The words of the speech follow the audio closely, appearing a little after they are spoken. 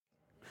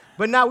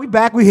But now we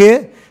back. We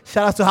here.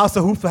 Shout out to House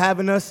of Hoops for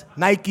having us.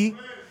 Nike,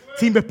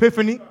 Team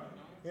Epiphany. You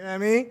know what I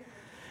mean?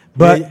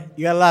 But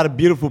you got a lot of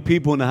beautiful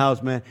people in the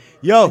house, man.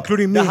 Yo,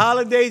 including me. The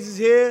holidays is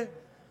here.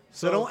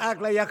 So don't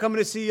act like y'all coming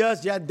to see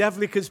us. Y'all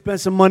definitely could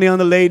spend some money on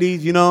the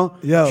ladies, you know.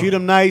 Yo. Treat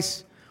them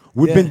nice.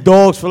 We've been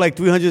dogs for like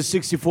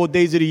 364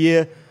 days of the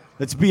year.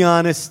 Let's be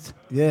honest.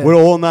 Yeah. We're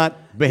all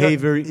not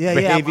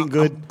behaving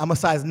good. I'm a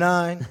size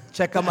 9.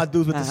 Check out my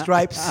dudes with the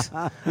stripes. You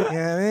know what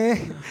I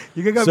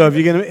mean? So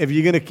if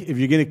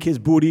you're gonna kiss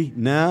booty,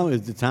 now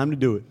is the time to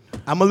do it.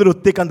 I'm a little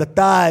thick on the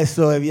thighs,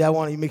 so if y'all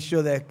want to make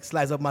sure that it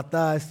slides up my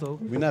thighs. So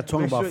we're not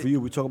talking about for you.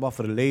 We're talking about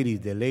for the ladies.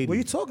 They're ladies. What are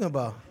you talking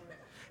about?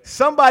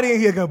 Somebody in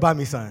here gonna buy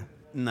me something.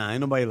 Nah,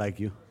 ain't nobody like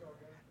you.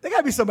 There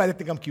gotta be somebody that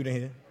think I'm cute in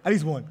here. At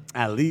least one.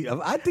 At least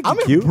I think I'm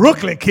you're in cute.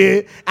 Brooklyn,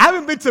 kid. I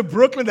haven't been to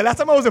Brooklyn. The last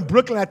time I was in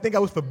Brooklyn, I think I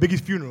was for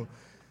Biggie's funeral.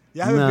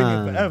 Yeah, I haven't been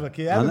here forever,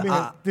 kid. I haven't been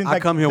here since, I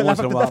come here once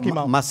in a while. Came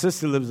out. My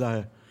sister lives out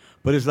here,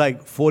 but it's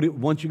like 40.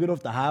 Once you get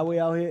off the highway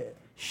out here,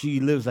 she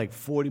lives like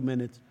 40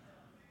 minutes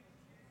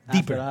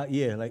deeper.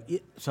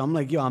 So I'm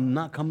like, yo, I'm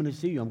not coming to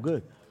see you. I'm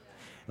good.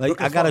 Like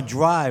I gotta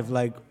drive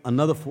like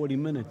another 40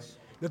 minutes.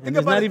 And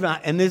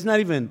there's not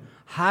even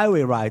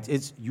highway rides.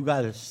 It's you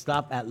gotta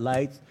stop at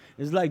lights.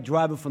 It's like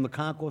driving from the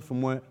concourse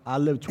from where I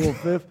live,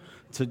 12th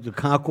to the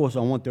concourse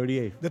on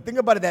 138th. The thing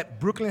about it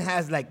that Brooklyn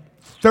has like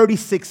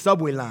 36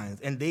 subway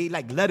lines, and they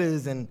like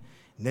letters, and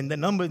then the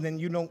numbers. Then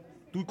you know,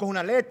 tú con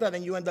una letra,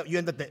 then you end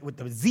up with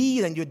the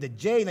Z, then you're the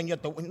J, then you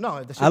have to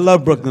no. I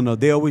love Brooklyn though.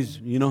 They always,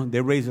 you know, they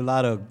raise a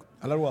lot of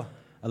what?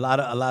 A lot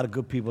of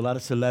good people, a lot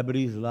of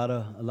celebrities, a lot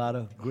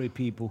of great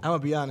people. I'm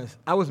gonna be honest.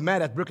 I was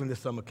mad at Brooklyn this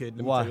summer, kid.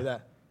 Let me tell you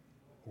that.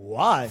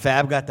 Why?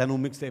 Fab got that new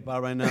mixtape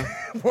out right now.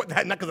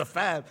 Not because of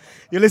Fab.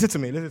 You listen to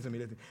me.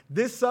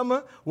 This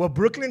summer, what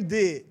Brooklyn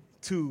did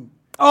to...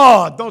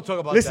 Oh, don't talk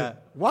about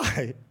that.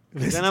 Why?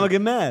 Then I'm going to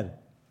get mad.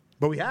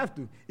 But we have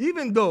to.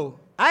 Even though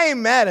I ain't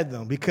mad at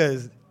them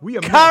because we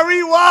are...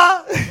 Kyrie,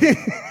 why?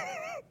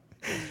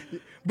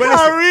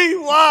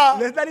 Why?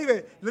 Let's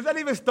not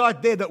even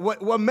start there.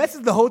 What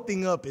messes the whole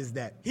thing up is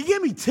that... He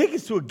gave me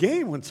tickets to a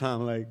game one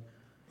time, like...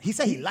 He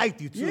said he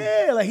liked you, too.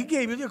 Yeah, like he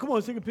gave me, come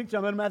on, take a picture.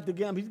 I met him after the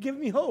game. He's giving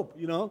me hope,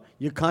 you know.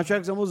 Your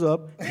contract's almost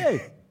up.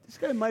 Hey, this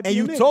guy might be And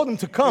you told him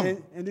to come.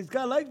 And this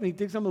guy likes me. He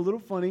thinks I'm a little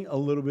funny, a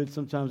little bit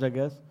sometimes, I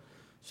guess.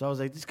 So I was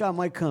like, this guy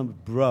might come.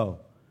 Bro,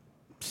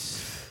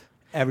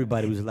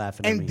 everybody was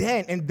laughing at me.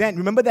 And then,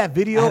 remember that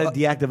video? I had to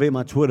deactivate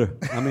my Twitter.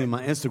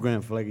 My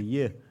Instagram for like a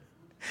year.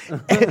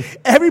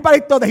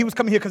 Everybody thought that he was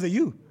coming here because of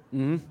you.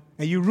 Mm-hmm.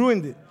 And you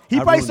ruined it. He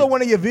probably saw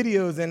one of your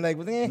videos and like,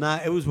 Nah,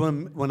 it was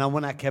when I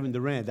went at Kevin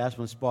Durant. That's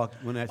when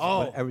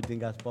everything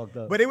got sparked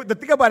up. But the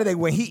thing about it,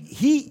 when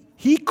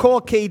he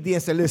called KD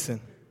and said,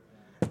 listen,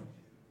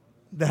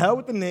 the hell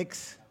with the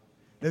Knicks,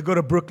 let's go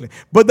to Brooklyn.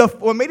 But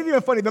what made it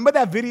even funny, remember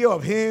that video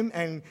of him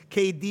and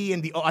KD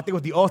and I think it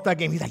was the All-Star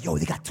game. He's like, yo,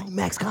 they got 2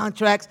 max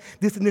contracts,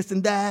 this and this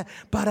and that,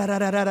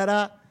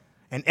 ba-da-da-da-da-da-da.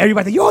 And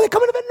everybody said, yo, they're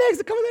coming to the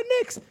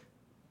Knicks.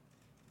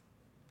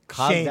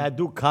 That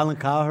dude, Colin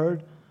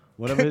Cowherd,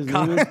 whatever his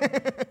name is,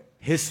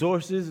 his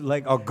sources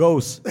are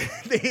ghosts.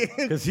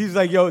 Because he's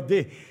like, yo,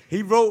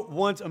 he wrote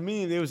once a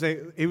meme.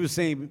 He was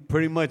saying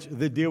pretty much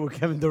the deal with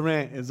Kevin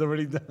Durant is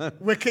already done.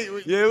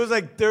 Yeah, it was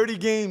like 30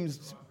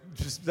 games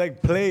just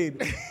like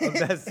played of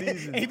that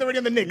season. He's already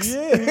on the Knicks.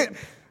 Yeah.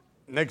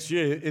 Next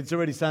year, it's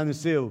already signed and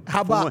sealed.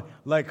 How about?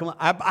 Come on.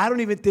 I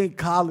don't even think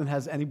Colin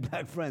has any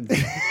black friends.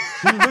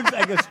 He looks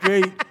like a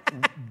straight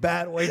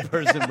bad white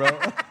person, bro.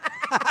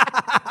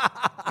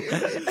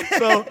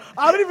 So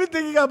I don't even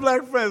think he got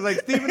black friends.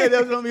 Like Stephen A.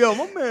 That was on me,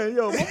 my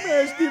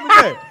man Stephen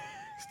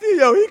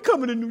A. He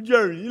coming to New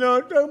Jersey. You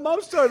know,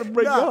 I'm starting to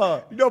break your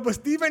heart. But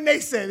Stephen A.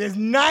 said there's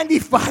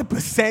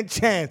 95%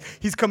 chance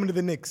he's coming to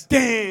the Knicks.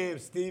 Damn,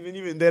 Stephen,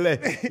 even they're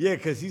like, yeah,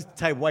 because he's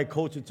type white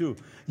culture too.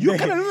 You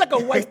kind of look like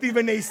a white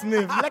Stephen A.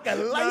 Smith, like a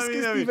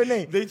light-skinned Stephen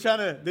A. They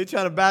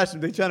trying to bash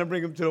him. They trying to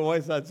bring him to the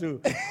white side too.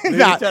 They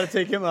trying to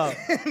take him out.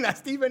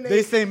 Stephen A.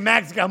 They say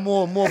Max got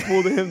more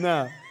pull than him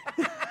now.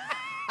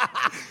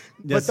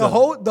 But the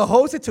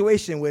whole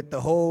situation with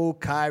the whole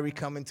Kyrie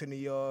coming to New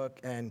York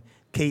and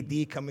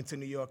KD coming to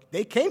New York,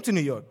 they came to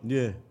New York.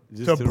 Yeah.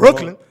 To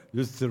Brooklyn.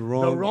 Just to the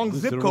wrong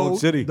zip code, wrong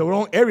city. the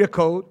wrong area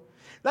code.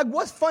 Like,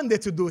 what's fun there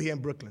to do here in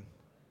Brooklyn?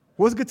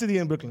 What's good to do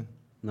in Brooklyn?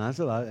 Nah, it's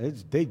a lot.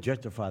 They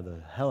gentrify the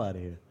hell out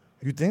of here.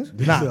 You think?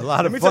 There's a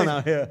lot of fun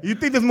out here. You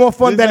think there's more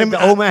fun than in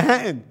the old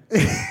Manhattan?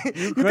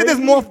 You think there's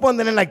more fun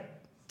than in like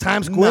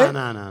Times Square?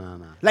 Nah.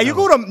 Like you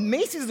go to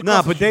Macy's.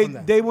 Nah, but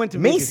they went to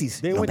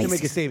Macy's. They went to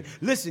make a statement.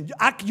 Listen,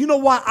 you know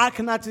why I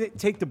cannot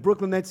take the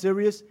Brooklyn Nets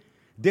serious?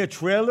 Their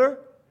trailer,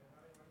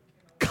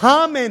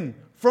 Common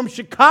from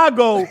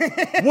Chicago,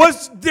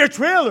 was their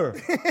trailer.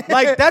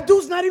 Like that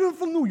dude's not even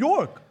from New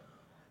York.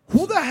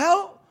 Who the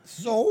hell?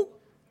 So?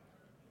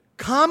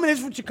 Common is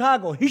from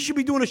Chicago. He should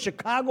be doing a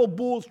Chicago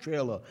Bulls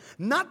trailer,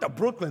 not the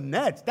Brooklyn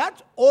Nets.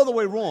 That's all the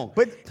way wrong.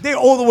 But they're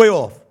all the way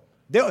off.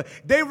 Those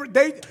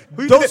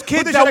Who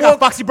kids did that like walk,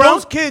 Foxy Brown?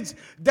 those kids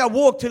that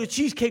walk to the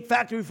Cheesecake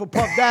Factory for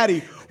Puff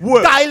Daddy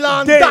were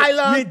Dylan.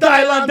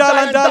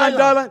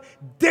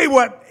 They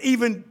were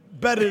even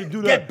better to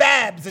do that. Get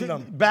Babs in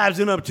them. Babs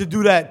in them to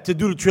do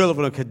the trailer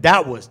for them because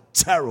that was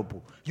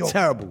terrible.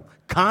 Terrible.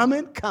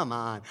 Common? Come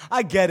on.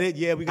 I get it.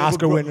 Yeah,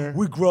 Oscar winner.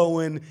 We're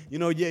growing. You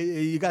know, yeah,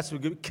 you got some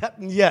good.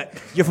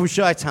 You're from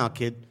Chi-Town,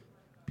 kid.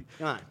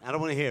 Come on. I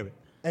don't want to hear it.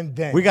 And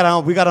then we got our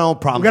own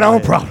problems. We got our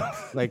own problems.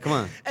 Like, come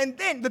on. And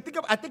then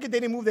I think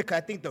they didn't move there because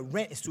I think the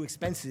rent is too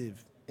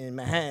expensive in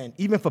Manhattan,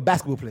 even for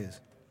basketball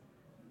players.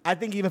 I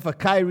think even for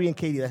Kyrie and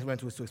KD, that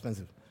rent was too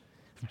expensive.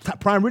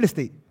 Prime real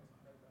estate.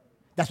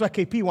 That's why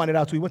KP wanted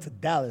out too. He went to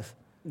Dallas.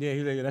 Yeah,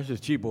 he's like, that's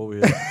just cheap over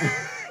here.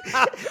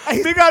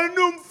 They got a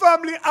new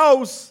family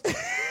house.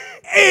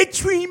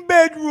 18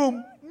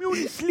 bedroom.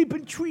 Only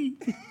sleeping tree.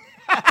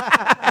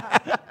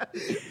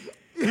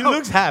 He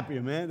looks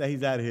happier, man, that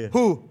he's out here.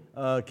 Who?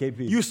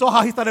 KP. You saw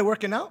how he started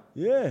working out?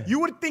 Yeah. You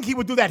would think he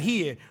would do that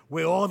here,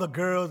 where all the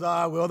girls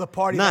are, where all the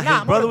parties are.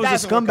 His brother was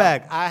a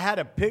scumbag. I had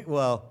a pick.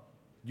 Well,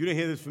 you didn't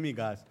hear this from me,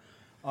 guys.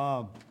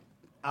 I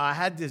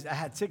had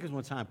tickets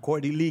one time.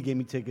 Courtney Lee gave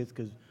me tickets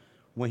because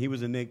when he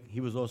was a Knick,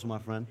 he was also my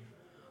friend.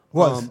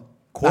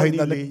 Courtney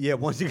Lee. Yeah.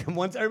 Once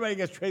everybody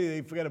gets traded,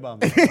 they forget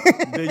about me.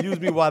 They use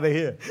me while they're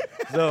here.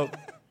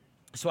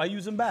 So I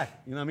use them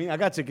back. You know what I mean? I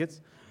got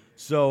tickets.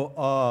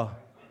 So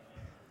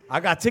I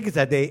got tickets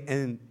that day,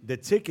 and the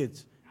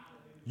tickets,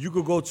 you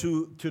could go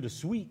to the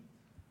suite.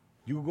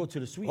 You could go to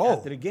the suite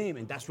after the game,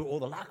 and that's where all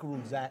the locker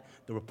rooms at.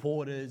 The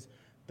reporters,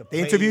 the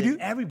players, interviewed you?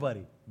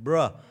 Everybody.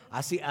 Bruh,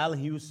 I see Allen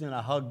Houston.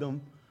 I hugged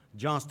him.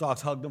 John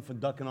Starks hugged him for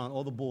ducking on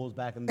all the Bulls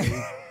back in the days. You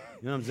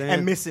know what I'm saying?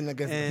 And missing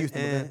against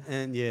Houston.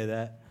 And yeah,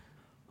 that.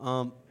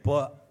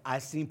 But I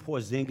seen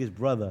Porzingis'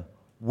 brother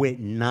with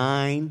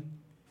 9.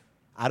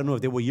 I don't know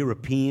if they were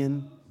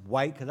European,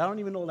 white, because I don't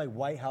even know, like,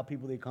 white, how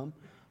people they come.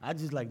 I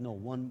just, like, know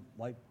one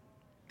white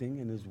thing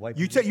and this white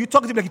You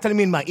talking to me like you're telling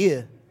me in my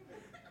ear.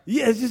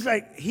 Yeah, it's just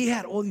like, he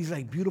had all these,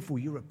 like, beautiful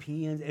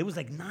Europeans. It was,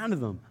 like, 9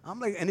 of them. I'm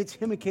like, and it's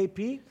him and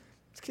KP.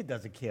 This kid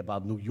doesn't care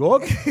about New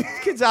York. This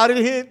kid's out of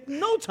here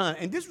no time.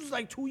 And this was,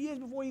 like, 2 years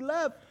before he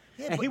left.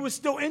 Yeah, and he was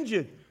still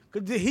injured.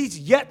 Because he's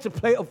yet to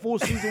play a full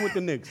season with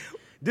the Knicks.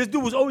 This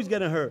dude was always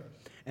getting hurt.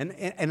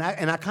 And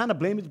I kind of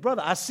blame his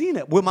brother. I seen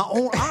it with my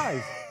own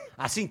eyes.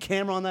 I seen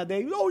Cameron that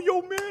day. Oh,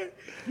 yo, man,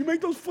 you make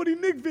those funny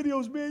Knick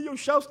videos, man. Yo,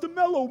 shouts to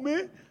Melo,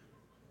 man.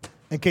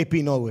 And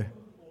KP nowhere.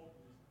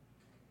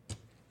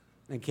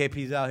 And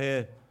KP's out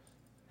here.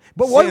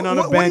 But what do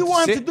you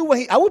want him to do?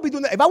 I would be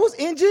doing that. If I was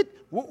injured,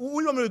 what do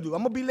you want me to do?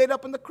 I'm going to be laid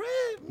up in the crib.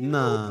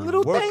 Nah,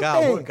 little work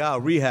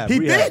out, rehab. He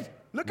did.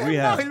 Look at him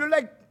now. He look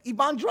like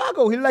Ivan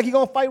Drago. He look like he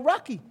going to fight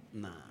Rocky.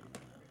 Nah.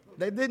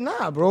 They did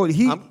not, bro.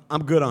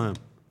 I'm good on him.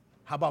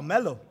 How about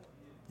Melo?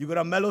 You good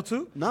on Melo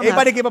too? No,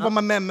 everybody gave up on my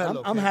man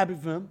Melo. I'm happy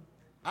for him.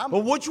 But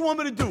what you want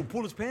me to do?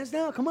 Pull his pants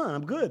down? Come on,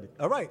 I'm good.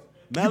 All right.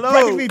 Melo. You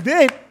practically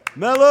did.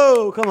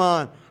 Melo, come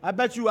on. I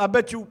bet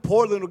you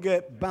Portland will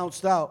get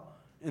bounced out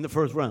in the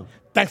first round.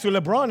 Thanks to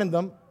LeBron and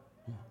them.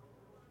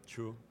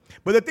 True.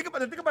 But the thing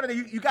about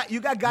it,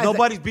 you got guys.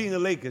 Nobody's beating the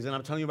Lakers, and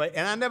I'm telling you right.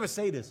 And I never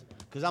say this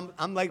because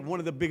I'm like one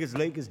of the biggest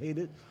Lakers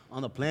haters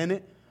on the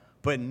planet.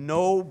 But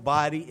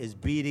nobody is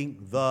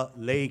beating the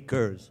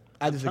Lakers.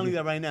 I'm telling you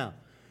that right now.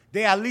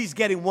 They at least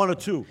getting 1 or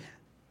 2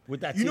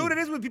 with that team. You know what it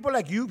is with people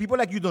like you? People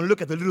like you don't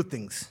look at the little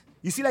things.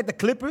 You see, like the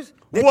Clippers,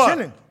 they're what?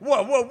 chilling.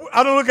 What?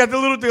 I don't look at the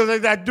little things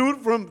like that dude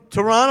from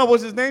Toronto.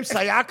 What's his name?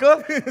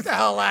 Sayaka? Get the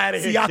hell out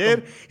of here,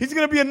 kid. He's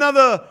going to be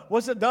another,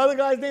 what's the other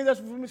guy's name? That's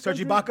from Serge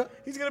Ibaka?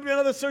 He's going to be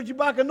another Serge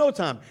Ibaka in no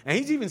time. And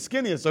he's even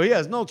skinnier, so he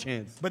has no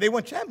chance. But they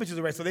won championships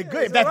already, so they're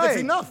good. That's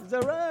enough. Is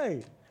that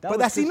right? But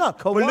that's enough.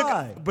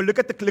 Kawhi. But look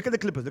at the Clippers.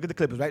 Look at the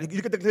Clippers, right?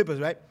 Look at the Clippers,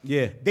 right?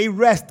 Yeah. They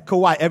rest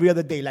Kawhi every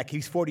other day like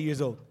he's 40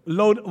 years old.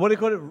 What do you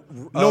call it?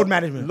 Load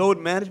management. Load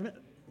management?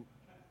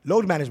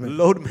 Load management.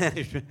 Load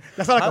management.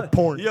 That sounds like a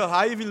porn. Yo,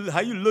 how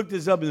you look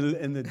this up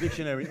in the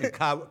dictionary?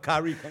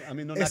 Kyrie. I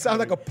mean, no, it sounds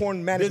like a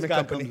porn management this guy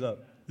company. Comes up.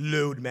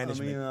 Load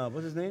management. I mean,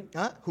 what's his name?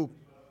 Huh? Who?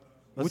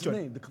 What's his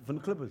name? From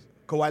the Clippers.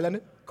 Kawhi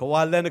Leonard?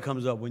 Kawhi Leonard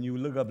comes up when you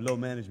look up load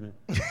management.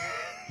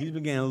 He's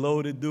been getting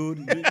loaded, dude.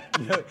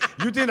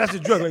 You think that's a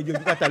drug, right? You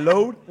got that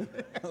load?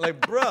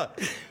 Like, bruh,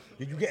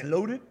 you getting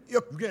loaded?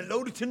 You getting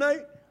loaded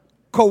tonight?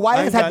 Kawhi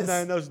has had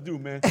nothing else to do,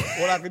 man.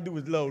 All I can do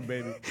is load,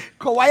 baby.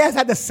 Kawhi has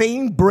had the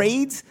same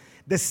braids,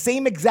 the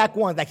same exact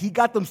ones. Like, he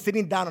got them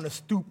sitting down on a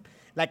stoop,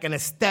 like in a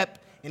step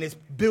in his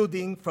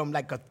building from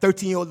like a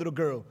 13-year-old little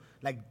girl,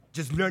 like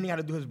just learning how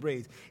to do his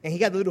braids. And he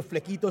got the little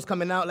flequitos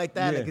coming out like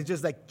that. Yeah. Like, it's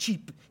just like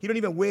cheap. He don't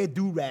even wear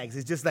do-rags.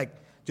 It's just like,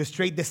 just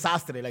straight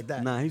desastre like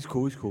that. Nah, he's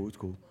cool.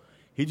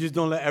 He just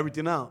don't let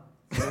everything out.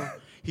 You know?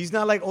 He's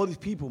not like all these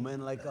people,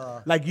 man.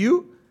 Like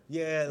you?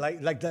 Yeah,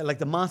 like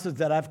the monsters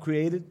that I've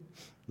created.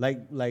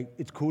 Like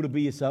it's cool to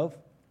be yourself.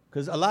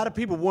 Because a lot of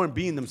people weren't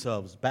being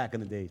themselves back in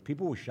the days.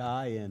 People were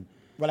shy and.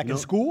 Well, like in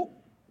school?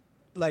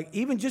 Like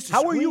even just.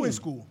 How were you in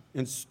school?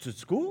 To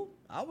school,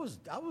 I was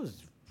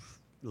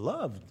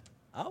loved.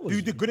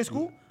 You did good in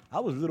school? I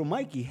was little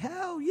Mikey.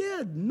 Hell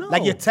yeah, no.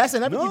 Like your tests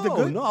and everything, you did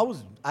good? No,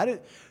 I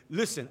didn't.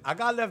 Listen, I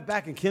got left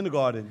back in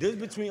kindergarten. This is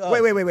between us.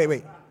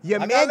 Wait. Your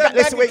I man got got,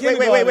 left listen, back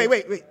in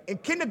wait. In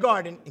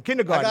kindergarten.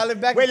 I got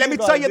left back in Wait, let me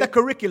tell you kindergarten, the dude.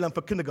 curriculum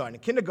for kindergarten.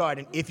 In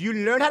kindergarten, if you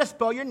learn how to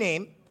spell your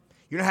name,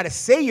 you know how to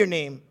say your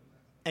name,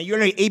 and you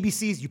learn your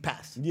ABCs, you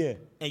pass. Yeah.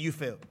 And you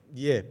fail.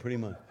 Yeah, pretty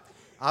much.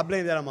 I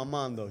blame that on my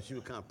mom, though. She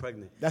was kind of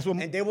pregnant. That's what-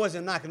 And they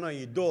wasn't knocking on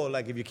your door.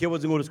 Like, if your kid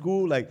wasn't going to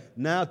school, like,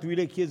 now 3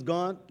 day kids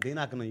gone, they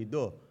knocking on your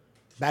door.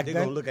 Back They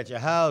then? gonna look at your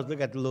house, look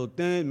at the little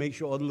thing, make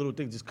sure all the little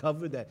things is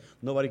covered, that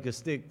nobody could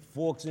stick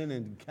forks in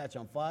and catch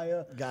on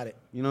fire. Got it.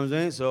 You know what I'm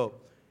saying? So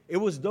it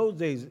was those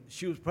days.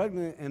 She was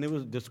pregnant,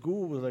 and the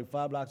school was like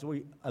 5 blocks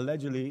away,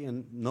 allegedly,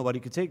 and nobody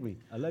could take me,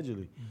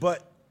 allegedly.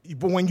 But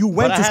when you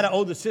went But to I had an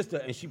older sister,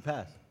 and she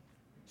passed.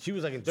 She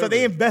was like in third so they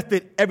grade.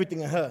 invested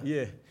everything in her.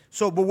 Yeah.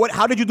 So, but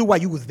how did you do while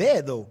you was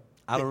there though?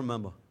 I don't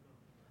remember.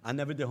 I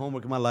never did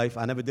homework in my life.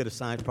 I never did a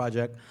science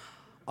project.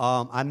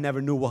 I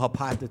never knew what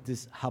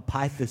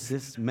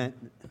hypothesis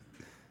meant.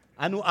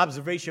 I knew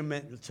observation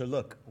meant to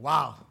look.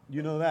 Wow.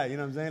 You know that? You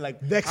know what I'm saying?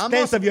 Like The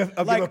extent of your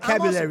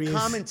vocabulary I'm is- on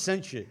some common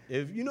sense shit.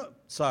 If you know,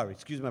 sorry,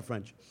 excuse my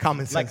French.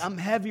 Common sense. Like I'm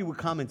heavy with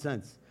common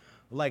sense.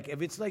 Like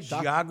if it's like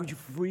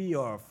geography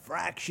or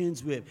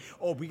fractions with,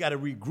 we got to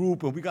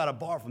regroup and we got to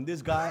borrow from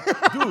this guy.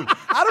 Dude,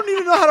 I don't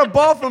even know how to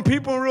borrow from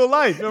people in real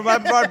life. If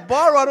I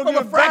borrow, I don't From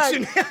give a it back.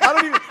 fraction.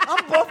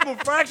 I'm borrowing from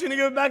a fraction to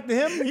give it back to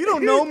him. You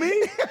don't know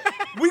me.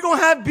 We gonna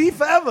have beef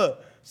forever.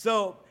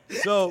 So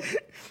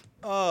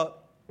I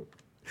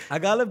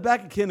got left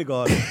back in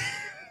kindergarten.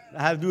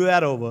 I had to do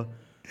that over.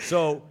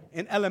 So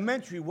in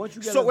elementary, once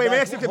you get So wait,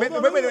 left wait,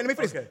 back, wait, let me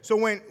finish. Okay. So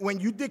when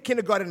you did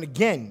kindergarten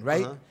again,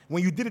 right? Uh-huh.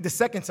 When you did it the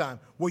second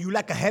time, were you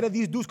like ahead of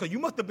these dudes? Because you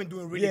must have been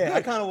doing really Yeah, good.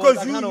 I kind of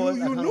was. Because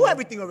you knew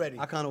everything already.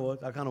 I kind of was.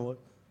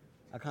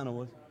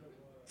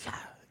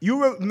 You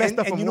were messed up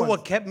And from you know once.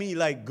 what kept me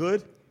like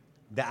good?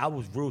 That I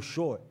was real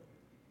short.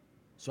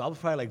 So I was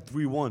probably like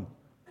 3'1".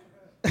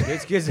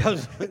 Those kids,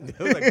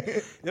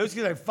 they was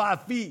like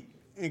 5 feet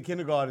in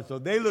kindergarten, so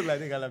they looked like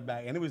they got left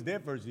back, and it was their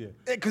first year.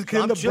 Because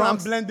So in the I'm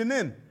Bronx, blending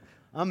in.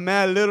 I'm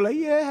mad little, like,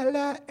 yeah,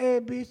 hello, A,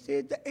 B,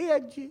 C, D, E,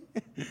 F, G. You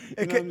know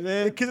what I'm the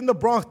saying? kids in the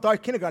Bronx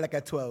start kindergarten like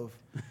at 12.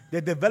 Their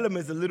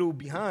development is a little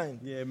behind.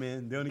 Yeah,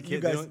 man. They only You care.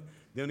 guys-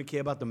 They only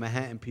care about the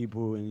Manhattan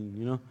people, and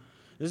you know,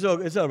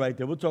 it's all right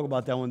there. We'll talk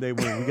about that one day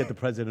when we get the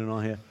president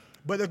on here.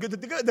 But the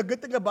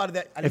good thing about it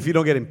that at If you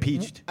don't get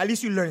impeached. at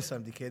least you learn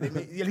something, kid.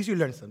 At least you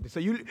learn something. So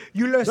you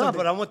learn No, something.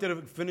 but I wanted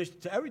to finish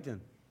to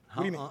everything.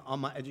 do you mean? On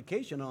my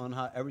education, on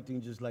how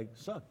everything just like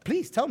sucked.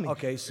 Please tell me.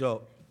 Okay,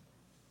 so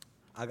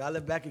I got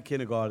left back in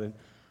kindergarten.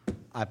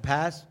 I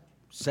passed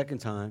second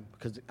time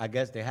because I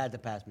guess they had to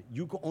pass me.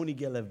 You can only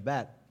get left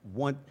back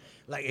one.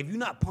 Like if you're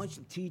not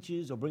punching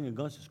teachers or bringing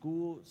guns to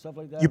school, stuff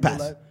like that. You in real pass.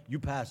 life, you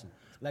passing.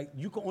 Like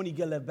you can only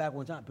get left back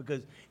one time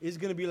because it's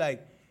gonna be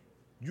like.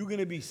 You're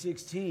gonna be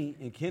 16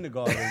 in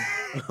kindergarten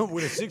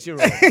with a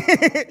 6-year-old.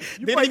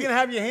 You're probably gonna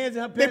have your hands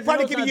in her They pants.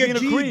 probably You know, giving you a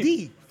it's not being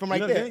GED creep. from You right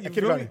know there what I'm saying? at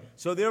You feel me? kindergarten.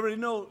 So they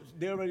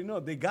already know.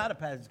 They gotta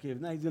pass this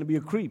kid. Now he's gonna be a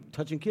creep,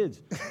 touching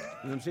kids. You know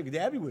what I'm saying? 'Cause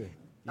they're everywhere. You know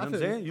what I'm feel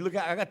saying? You look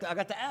at. I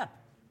got the app.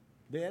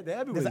 They're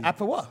everywhere. There's an app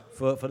for what?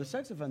 For the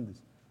sex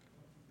offenders.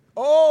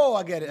 Oh,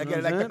 I get it. I You get know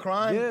it. what Like I'm the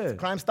crime, saying? Yeah.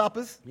 crime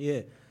stoppers.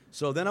 Yeah.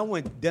 So then I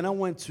went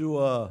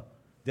to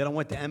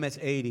MS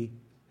 80.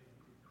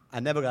 I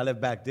never got left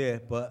back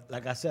there, but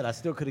like I said, I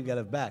still couldn't get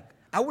left back.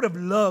 I would have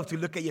loved to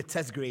look at your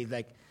test grades.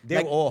 They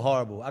were all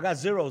horrible. I got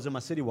zeros in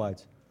my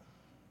citywides.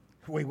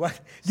 Wait, what?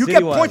 You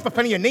get Citywide. points for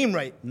spelling your name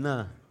right.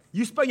 Nah.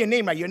 You spell your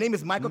name right. Your name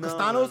is Michael No,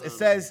 Castanos. no, It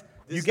says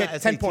This you is get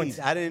not 10 SATs. points.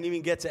 I didn't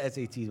even get to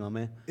SATs, my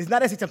man. It's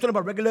not SAT. I'm talking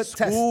about regular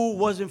tests. School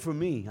wasn't for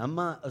me. I'm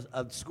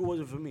not. School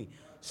wasn't for me.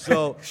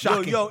 So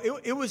Shocking.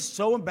 it was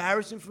so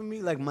embarrassing for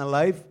me. Like my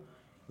life,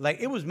 like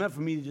it was meant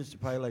for me to just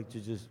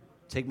to just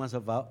take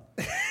myself out.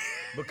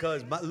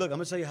 Because look, I'm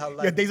gonna tell you how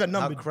Your days are how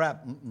numbered.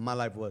 crap my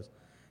life was.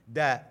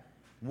 That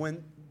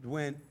when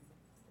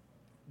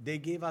they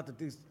gave out the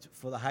things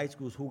for the high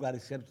schools, who got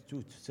accepted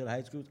to the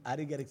high schools, I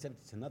didn't get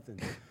accepted to nothing.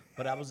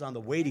 But I was on the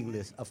waiting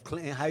list of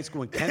Clinton High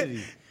School and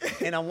Kennedy,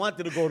 and I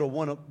wanted to go to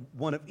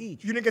one of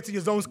each. You didn't get to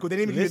your zone school. They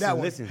didn't even give you that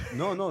one. Listen,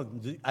 no,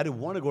 I didn't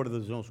want to go to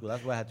the zone school.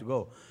 That's why I had to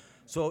go.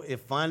 So it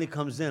finally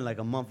comes in like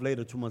a month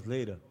later, 2 months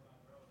later.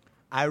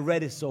 I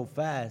read it so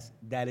fast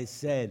that it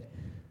said,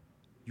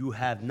 "You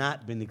have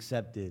not been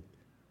accepted."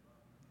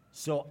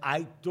 So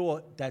I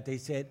thought that they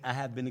said I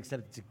have been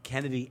accepted to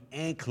Kennedy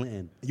and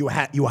Clinton. You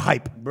were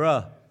hype.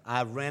 Bruh,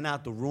 I ran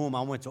out the room.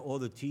 I went to all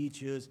the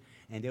teachers,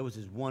 and there was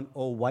this one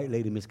old white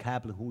lady, Miss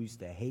Kaplan, who used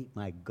to hate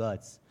my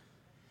guts.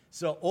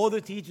 So all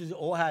the teachers are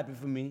all happy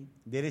for me.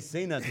 They didn't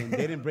say nothing. They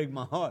didn't break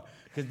my heart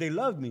because they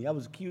loved me. I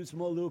was a cute,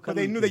 small little. But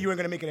they knew that you weren't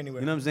going to make it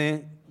anywhere. You know what I'm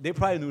saying? They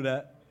probably knew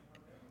that.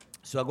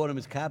 So I go to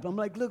Miss Kaplan. I'm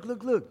like, look.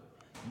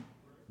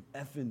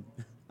 Effing,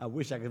 I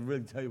wish I could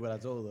really tell you what I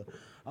told her.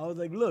 I was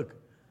like, look.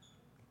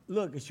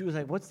 And she was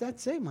like, what's that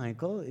say,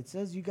 Michael? It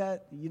says you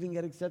didn't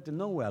get accepted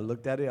nowhere. I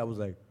looked at it. I was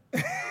like,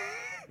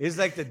 It's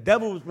like the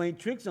devil was playing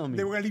tricks on me.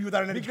 They were going to leave you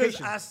without an Because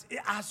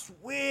education. I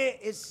swear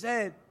it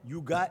said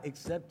you got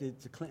accepted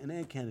to Clinton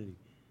and Kennedy.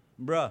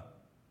 Bruh,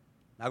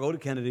 I go to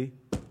Kennedy.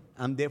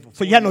 I'm there for 4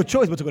 So you had no years.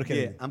 choice but to go to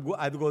Kennedy. Yeah,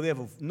 I had to go there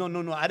for...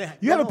 No, I didn't...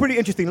 You have a pretty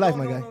interesting life,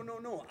 my no, guy.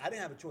 No. I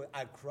didn't have a choice.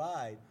 I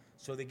cried,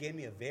 so they gave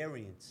me a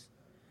variance.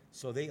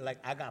 So they, like,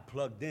 I got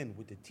plugged in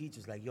with the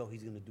teachers, like, yo,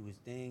 he's going to do his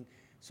thing.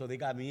 So they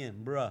got me in,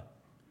 bruh.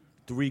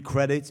 3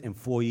 credits in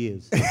 4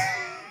 years.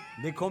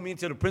 They called me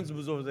into the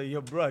principal's office, like,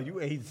 yo, bruh, you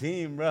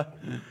 18, bruh.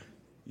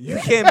 You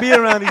can't be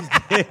around these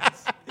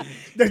kids.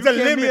 There's a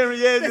limit.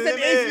 There's an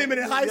age limit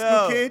in high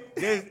school, kid.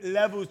 There's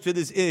levels to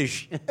this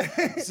ish.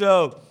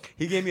 So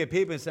he gave me a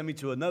paper and sent me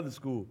to another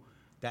school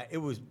that it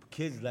was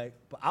kids like,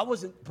 but I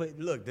wasn't, but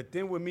look, the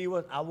thing with me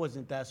was I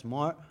wasn't that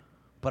smart,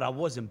 but I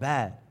wasn't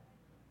bad.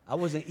 I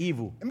wasn't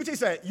evil. Let me tell you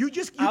something. You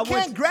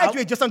can't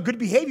graduate just on good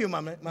behavior,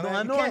 my man. No,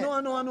 I know.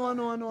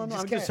 I'm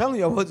just just can't. telling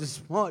you I wasn't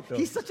smart, though.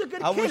 He's such a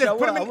good I kid. wish Let's I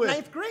put him was. in I wish.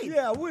 ninth grade.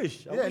 Yeah, I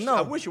wish.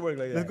 I wish it worked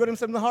like that. Let's go to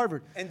him to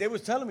Harvard. And they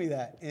was telling me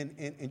that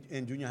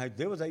in junior high.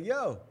 They was like,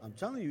 yo, I'm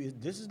telling you,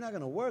 this is not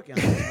going to work in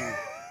high school.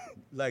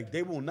 Like,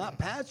 they will not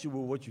pass you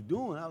with what you're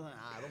doing. I was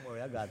like, don't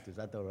worry, I got this.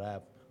 I thought it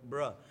happened.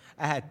 Bruh,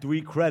 I had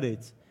 3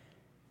 credits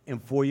in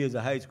 4 years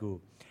of high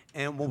school.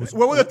 And what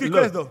were the 3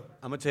 credits, though?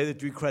 I'm going to tell you the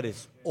 3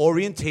 credits.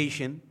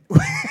 Orientation.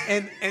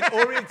 and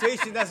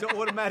orientation, that's an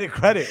automatic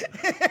credit.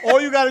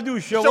 All you got to do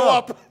is show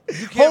up.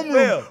 You can't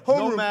fail.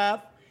 No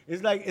math.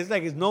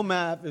 It's no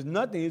math. It's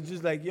nothing. It's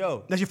just like,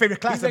 yo. That's your favorite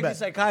class, He's like a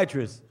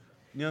psychiatrist.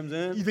 You know what I'm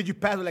saying? You think you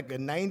passed with like a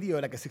 90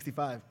 or like a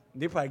 65?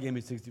 They probably gave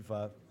me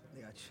 65.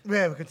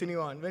 Yeah, we'll continue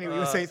on. Anyway, you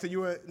were saying, so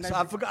you were... 90. So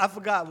I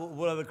forgot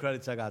what other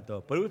credits I got,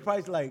 though. But it was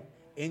probably like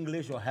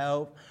English or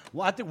health.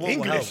 Well, I think one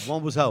was health.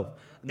 One was health.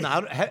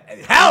 No,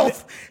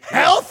 health?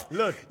 Health?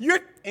 Look. You're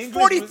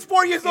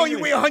 44 years old. You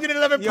weigh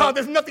 111 pounds.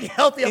 There's nothing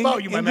healthy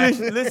about you, my man.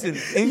 Listen,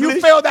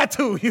 you failed that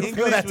too.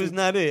 English was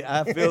not it.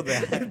 I failed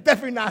that. It's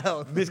definitely not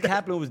health. Miss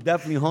Kaplan was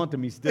definitely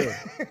haunting me still.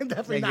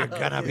 Definitely not You're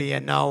going to be a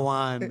no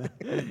one.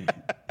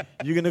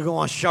 You're going to go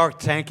on Shark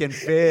Tank and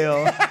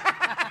fail.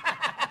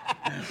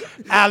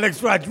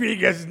 Alex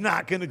Rodriguez is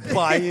not going to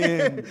buy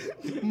in.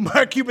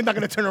 Mark Cuban's not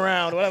going to turn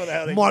around. Whatever the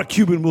hell. Mark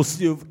Cuban will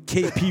steal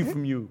KP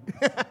from you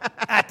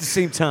at the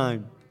same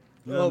time.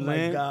 You know Oh, what I'm my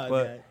saying? God.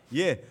 But,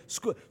 yeah.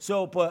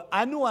 So, but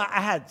I knew I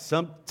had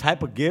some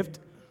type of gift,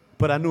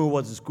 but I knew it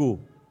wasn't school.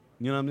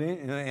 You know what I'm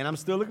saying? And I'm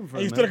still looking for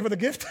it. You still looking for the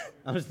gift?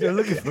 I'm still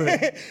looking for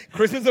it.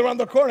 Christmas around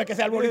the corner. Que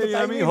sea el bonito You know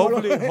what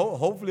I mean? timing.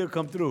 Hopefully it'll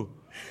come through.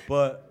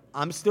 But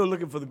I'm still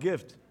looking for the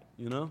gift,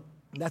 you know?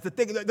 That's the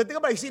thing. The thing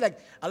about it, you see, like,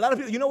 a lot of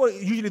people, you know what,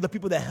 usually the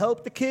people that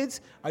help the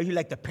kids are usually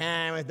like the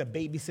parents, the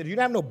babysitters. You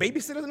don't have no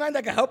babysitters tonight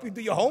that can help you do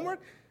your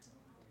homework?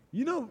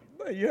 You know,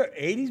 your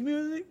 80s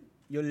music?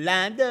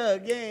 Yolanda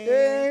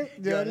again.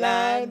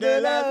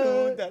 Yolanda la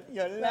Junta.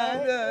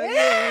 Yolanda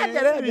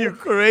again. You're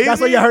crazy. That's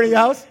what you heard in your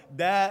house?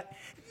 That.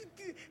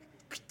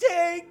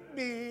 Take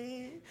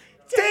me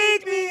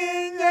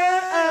in your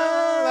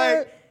arms.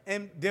 Like,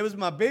 and there was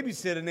my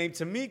babysitter named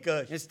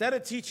Tamika. Instead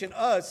of teaching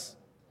us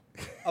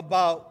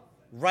about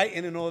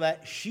writing and all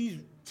that, she's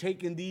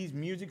taking these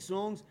music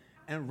songs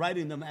and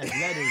writing them as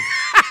letters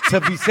to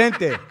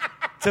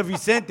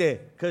Vicente,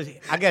 because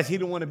I guess he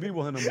didn't want to be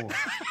with her no more.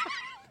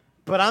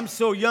 But I'm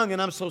so young and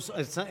I'm so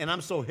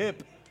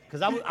hip,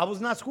 because I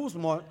was not school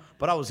smart,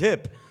 but I was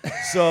hip.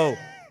 So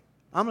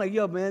I'm like,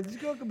 yo, man, this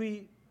girl could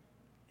be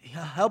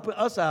helping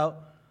us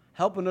out,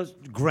 helping us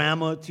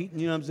grammar, you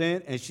know what I'm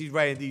saying? And she's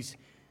writing these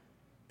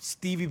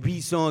Stevie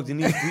B songs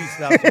and these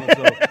freestyle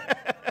songs.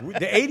 So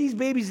the 80s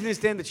babies didn't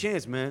stand a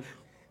chance, man.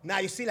 Now,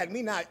 you see, like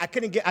me, now,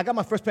 I got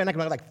my first pen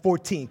when I was like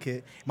 14,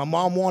 kid. My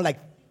mom won like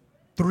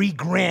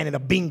 $3,000 in a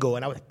bingo,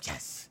 and I was like,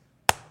 yes.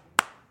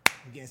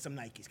 I'm getting some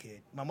Nikes,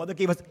 kid. My mother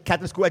gave us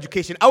Catholic school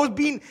education. I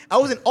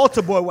was an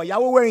altar boy while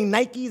y'all were wearing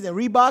Nikes and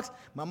Reeboks.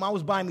 My mom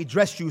was buying me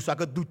dress shoes so I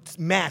could do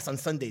mass on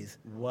Sundays.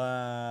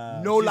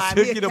 Wow. No she lie.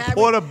 Took you to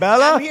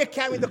Portobello? I'm here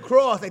carrying the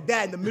cross like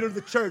that in the middle of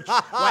the church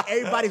while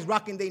everybody's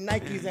rocking their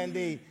Nikes and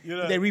they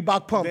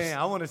Reebok pumps. Damn,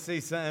 I want to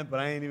say something, but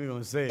I ain't even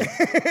going to say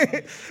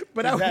it.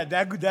 But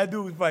that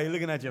dude was probably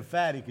looking at your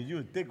fatty because you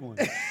a thick one.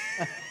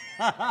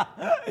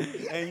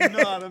 And you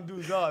know how them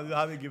dudes are,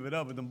 how they give it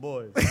up with them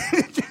boys.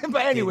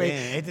 But anyway.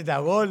 Este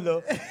está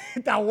gordo.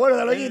 Está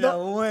bueno de Este está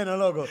loquito. bueno,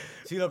 loco.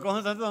 Si lo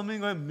cogen Santo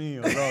Domingo es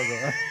mío,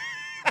 loco.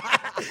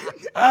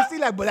 I see,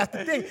 like, but that's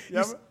the thing.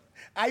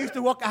 I used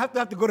to walk, I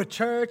have to go to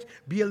church,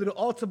 be a little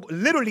altar boy,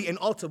 literally an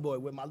altar boy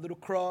with my little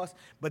cross.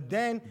 But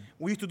then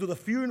we used to do the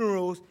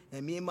funerals,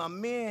 and me and my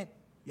man,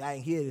 y'all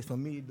ain't hear this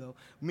from me, though.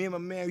 Me and my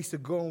man used to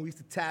go and we used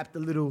to tap the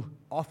little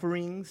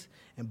offerings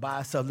and buy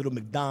ourselves little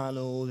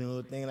McDonald's and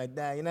little thing like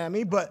that, you know what I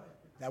mean? But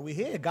now we're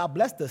here. God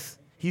blessed us.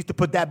 He used to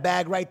put that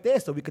bag right there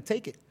so we could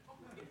take it.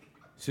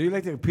 So you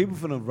like the people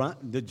from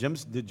the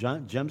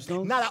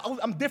gemstones? Nah,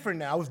 I'm different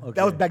now.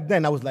 That was back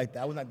then. I was like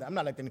that. I'm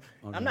not like that. Okay.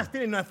 I'm not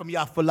stealing nothing from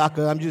y'all for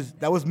laka.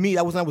 That was me.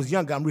 That was when I was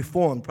younger. I'm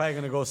reformed. Probably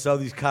gonna go sell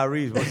these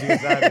Kyries once he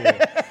gets out of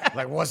here.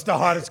 Like, what's the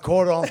hardest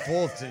quarter on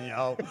Fulton,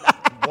 yo?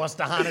 What's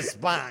the hardest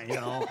spine, you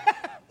know?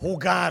 Who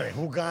got it?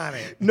 Who got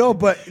it? No,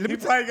 but let He me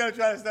probably gonna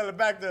try to sell it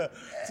back to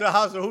the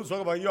house of who's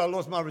talking about, yo, I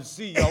lost my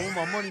receipt. Yo, I want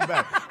my money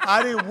back.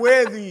 I didn't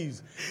wear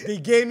these. They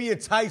gave me a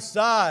tight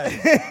size.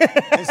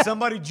 And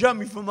somebody jumped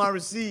me for my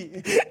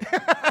receipt.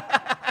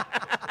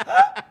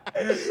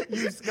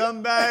 You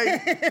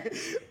scumbag.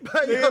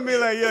 They're gonna be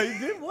like, yo, you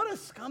did what a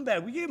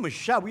scumbag. We gave him a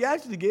shot. We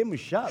actually gave him a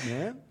shot,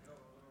 man.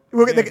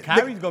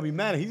 Kyrie's gonna be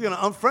mad. He's gonna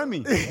unfriend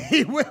me.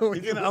 He will.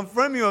 He's gonna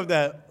unfriend me of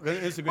that.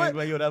 Instagram,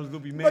 like, yo, that was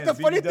Loopy man. But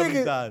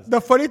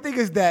the funny thing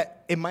is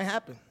that it might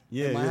happen.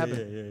 It might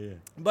happen. Yeah.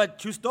 But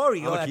true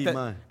story, yo,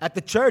 at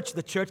the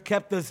church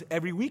kept us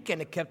every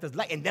weekend. It kept us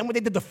light. And then when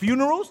they did the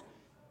funerals,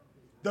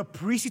 the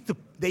priest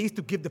they used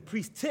to give the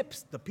priest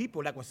tips. The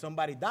people, like when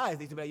somebody dies,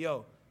 they used to be like,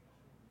 yo,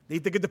 they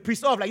used to get the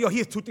priest off, like, yo,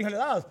 here's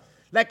 $200-$300.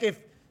 Like if,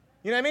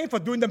 you know what I mean, for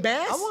doing the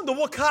mass. I wonder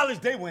what college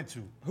they went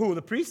to. Who,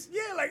 the priest?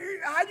 Yeah, like,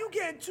 how you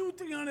getting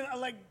 $200-$300?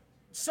 Like,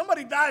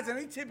 somebody dies and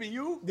they tipping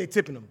you? They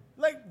tipping them.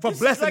 Like, for this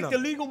blessing is like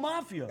them. the legal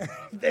mafia.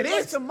 It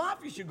is. some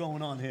mafia shit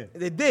going on here.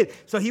 They did.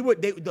 So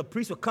the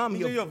priest would come.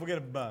 Yo, forget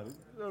about it.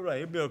 It's all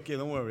right, it'll be okay,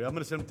 don't worry. I'm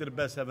gonna send him to the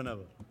best heaven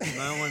ever.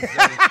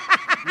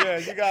 Yeah,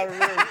 you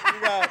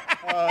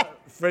got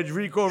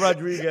Federico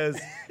Rodriguez.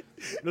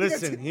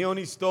 Listen, he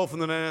only stole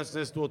from the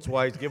 99-cent store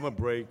twice. Give him a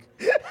break.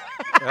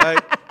 All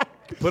right?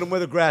 Put him where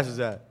the grass is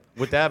at,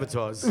 with the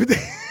avatars. This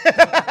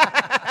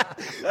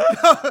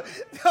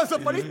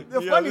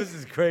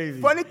is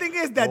crazy. Funny thing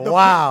is that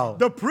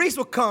the priest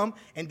will come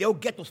and they'll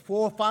get those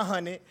 400 or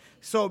 500.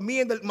 So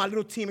me and my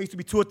little team, it used to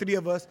be 2 or 3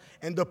 of us,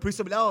 and the priest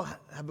will be like,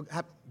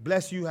 oh,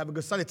 bless you, have a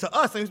good Sunday. To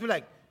us, and he used to be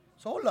like,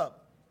 so hold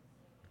up.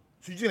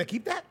 So you just gonna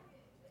keep that?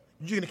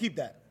 You just gonna keep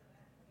that?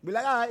 Be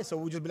like, all right. So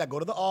we just be like, go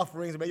to the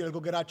offerings, be like, let's go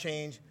get our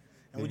change,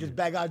 and we just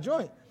bag our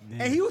joint.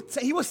 And he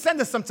would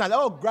send us sometimes,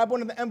 oh, grab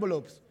one of the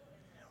envelopes.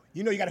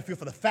 You know you gotta feel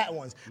for the fat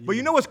ones. Yeah. But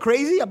you know what's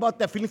crazy about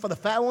that feeling for the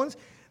fat ones?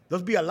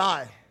 Those be a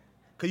lie.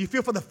 Cause you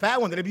feel for the fat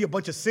ones, there'll be a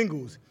bunch of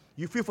singles.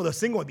 You feel for the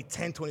single, it'd be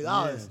 $10, $20.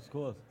 Yeah, of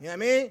course. You know what I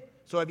mean?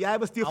 So if you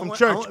ever steal from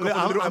church,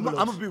 I'm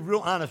gonna be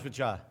real honest with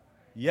y'all.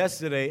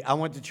 Yesterday, I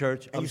went to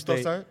church. And you stole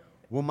something?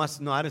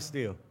 No, I didn't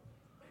steal.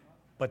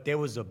 But there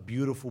was a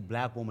beautiful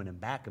black woman in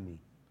back of me.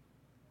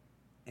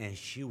 And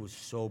she was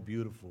so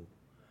beautiful.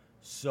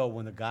 So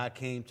when the guy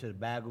came to the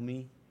bag with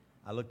me,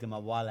 I looked in my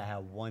wallet, I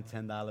had one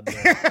 $10 bill.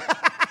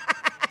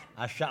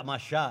 I shot my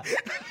shot.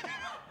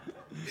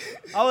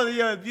 I was like,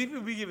 yo, if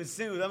people be giving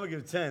singles, I'm gonna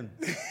give 10.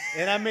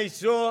 And I made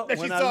sure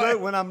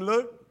when I'm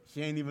look,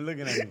 she ain't even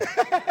looking at me.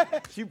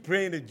 She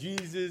praying to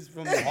Jesus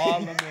from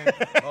Harlem and,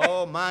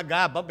 oh my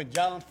God, bumping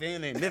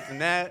Jonathan and this and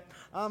that.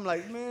 I'm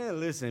like, man,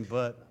 listen,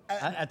 but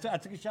I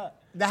took a shot.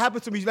 That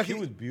happened to me. She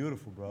was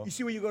beautiful, bro. You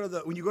see when you go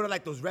to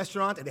like those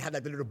restaurants and they have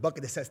like the little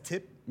bucket that says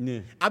tip?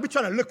 Yeah. I be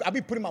trying to look. I be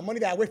putting my money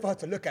there. I wait for her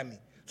to look at me.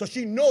 So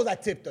she knows I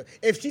tipped her.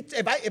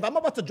 If I'm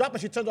about to drop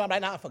and she turns around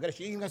right now, forget it.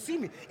 She ain't gonna see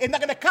me. It's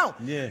not gonna count.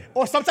 Yeah.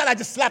 Or sometimes I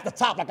just slap the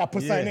top like I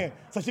put something in,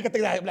 so she can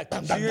think that I'm like.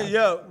 Dum, dum, dum.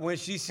 Yo, when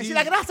she sees, she's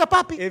like, "That's a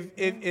papi."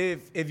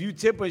 If you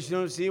tip her, she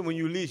don't see it. When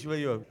you leave, she like,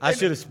 yo, I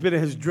should have spit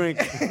in his drink.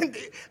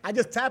 I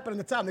just tap it on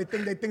the top. They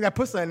think I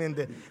put something in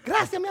there.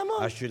 Gracias, mi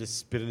amor. I should have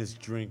spit in his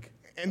drink.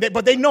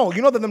 But they know.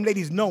 You know that them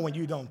ladies know when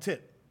you don't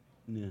tip.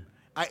 Yeah.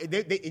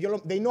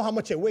 They know how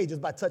much it weighs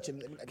just by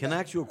touching. Can I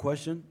ask you a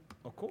question?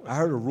 Of course. I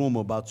heard a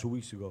rumor about 2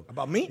 weeks ago.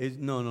 About me?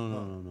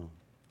 No.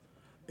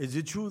 Is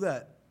it true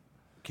that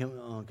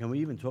can we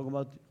even talk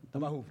about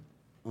who?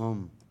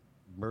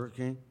 Burger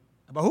King?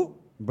 About who?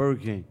 Burger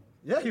King.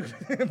 Yeah. I don't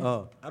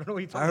know what you're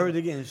talking about. I heard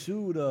they're getting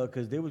sued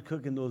because they was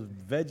cooking those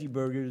veggie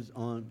burgers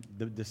on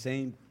the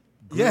same.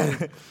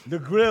 Grills, yeah. The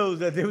grills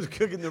that they was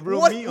cooking the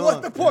real meat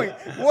on.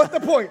 What's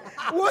the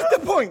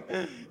point?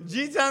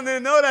 G-Town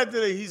didn't know that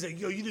today. He's like,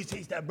 yo, you didn't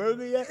taste that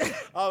burger yet?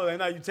 I was like,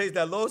 no, you taste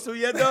that loso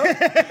yet, though?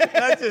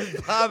 That's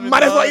just popping.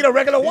 Might as well eat a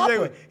regular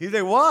Whopper. He's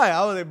like, why?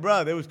 I was like,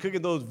 bro, they was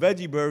cooking those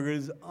veggie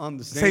burgers on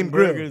the same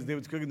burgers. They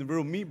was cooking the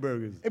real meat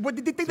burgers. But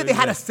did they think that they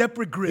had a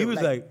separate grill? He was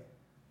like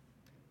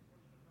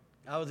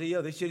I was like,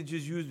 yo, they should have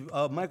just used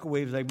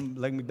microwaves like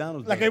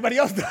McDonald's. Like everybody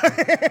else does.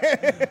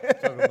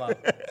 Talking about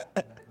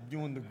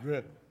doing the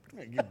grip.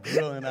 Get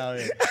grilling out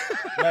here.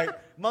 Like,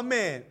 my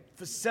man,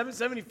 for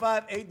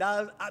 $7.75,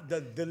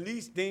 $8, the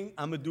least thing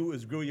I'm going to do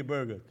is grill your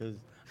burger. Because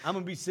I'm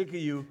going to be sick of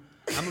you.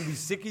 I'm going to be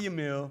sick of your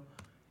meal.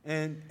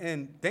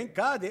 And thank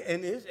God, I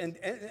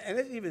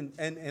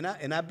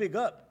big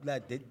up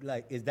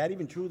like is that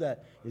even true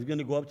that it's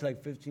gonna go up to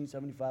like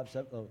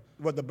 $15.75?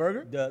 What, the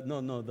burger?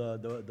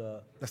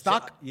 The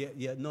stock?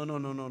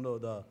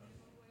 No.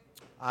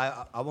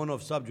 I went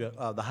off subject.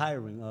 The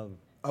hiring of.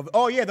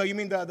 You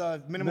mean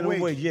the minimum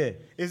wage? Yeah.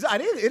 It is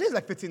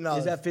like $15.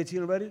 Is that 15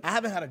 already? I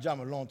haven't had a job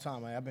in a long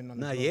time. I've been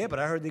on the yeah, but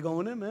I heard they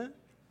going in, man.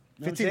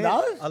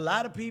 $15? A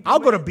lot of people. I'll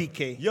go to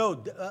BK.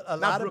 Yo, a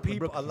lot of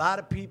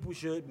people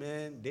should,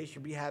 man. They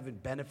should be having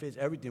benefits,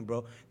 everything,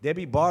 bro. There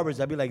be barbers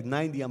that be like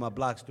 90 on my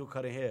block still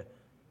cutting hair.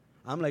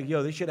 I'm like,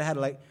 yo, they should have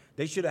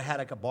had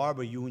like a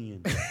barber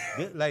union.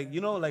 Like, you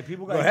know, like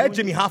people got. Go ahead,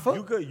 Jimmy Hoffa.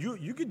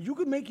 You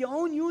could make your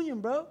own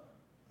union, bro.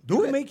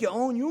 You can make your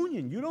own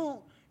union.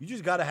 You You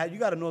just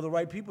gotta know the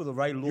right people, the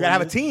right lawyers. You gotta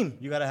have a team.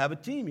 You gotta have a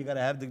team. You gotta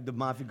have the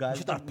mafia guys. We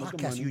should start a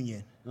podcast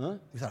union. Huh?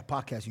 We start a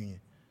podcast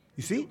union.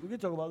 You see? We can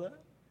talk about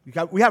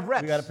that. We have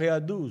reps. We gotta pay our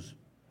dues.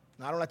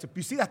 No, I don't like to.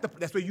 You see,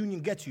 that's where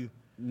union gets you.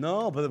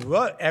 No, but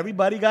what?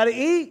 Everybody gotta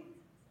eat.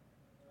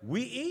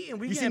 We eat and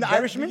we You getting seen The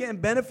Irishman? We getting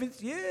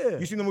benefits. Yeah.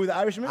 You seen the movie The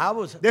Irishman?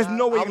 There's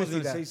no way I you're was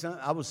gonna see say that.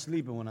 something. I was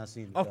sleeping when I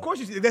seen it. Of course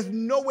you see. There's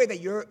no way that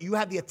you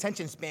have the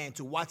attention span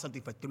to watch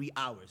something for 3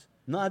 hours.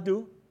 No, I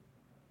do.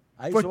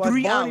 I used For to watch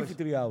 3 Barney hours. for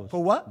 3 hours.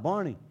 For what?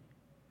 Barney.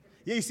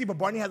 Yeah, you see, but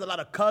Barney has a lot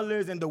of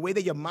colors, and the way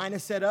that your mind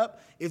is set up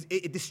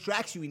it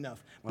distracts you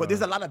enough. But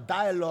there's a lot of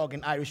dialogue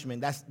in Irishman.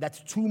 That's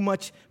too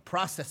much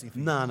processing for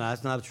you. Nah,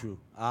 that's not true.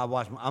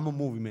 I'm a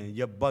movie man.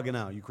 You're bugging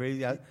out. You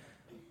crazy?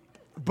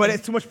 But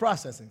it's too much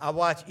processing. I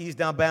watched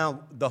Eastbound Bound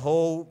the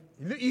whole.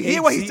 You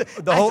hear what he's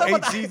the whole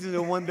 8 seasons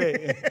in one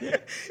day.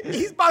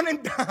 He's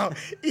bounding down.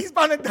 He's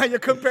bounding down. You're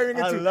comparing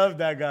it I to love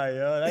that guy,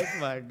 yo. That's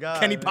my guy.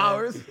 Kenny man.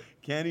 Powers.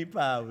 Kenny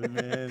Powers,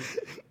 man.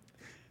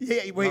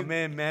 Yeah, My wait.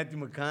 man Matthew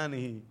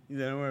McConaughey. He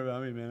said, "Don't worry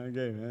about me, man. I'm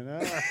gay,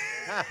 man."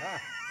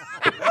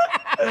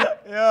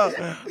 Yo,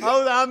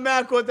 I'm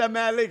mad. I caught that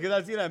mad late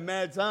because I see that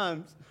mad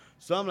times.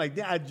 So I'm like,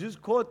 damn, I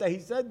just caught that he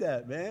said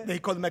that, man. They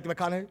called him Matthew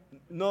McConaughey,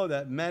 No,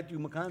 that Matthew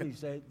McConaughey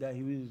said that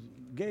he was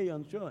gay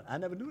on the show. I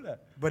never knew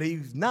that. but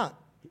he's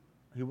not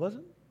He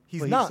wasn't?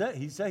 He's But not.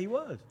 He said he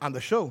was. on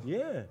the show.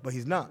 Yeah. but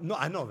he's not. No,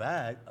 I know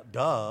that.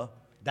 Duh.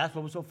 That's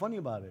what was so funny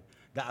about it.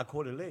 That I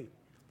caught it late.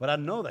 But I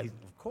know that,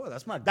 of course,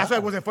 that's my That's guy. why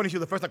it wasn't funny to you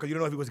the first time because you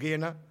don't know if he was gay or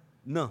not.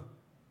 No.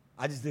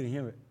 I just didn't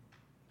hear it.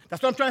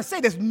 That's what I'm trying to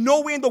say. There's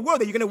no way in the world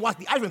that you're gonna watch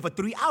The Irishman for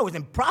 3 hours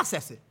and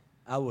process it.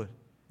 I would.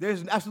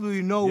 There's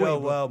absolutely no way. Yo,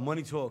 bro. well,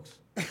 money talks.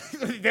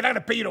 They're not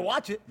gonna pay you to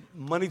watch it.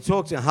 Money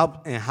talks and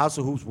House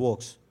of Hoops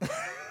walks.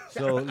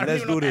 So I don't let's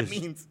even know do what this.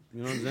 that means. You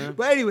know what I'm saying?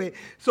 But anyway,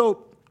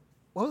 so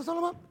what was it all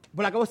about?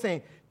 But like I was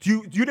saying,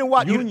 you didn't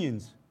watch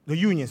Unions. The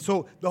unions.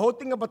 So the whole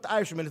thing about The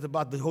Irishman is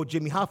about the whole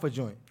Jimmy Hoffa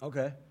joint.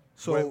 Okay.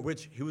 So-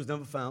 which he was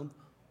never found.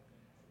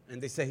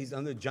 And they say he's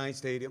under Giant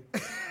Stadium.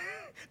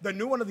 The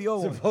new one or the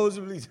old one?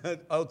 Supposedly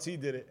LT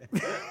did it.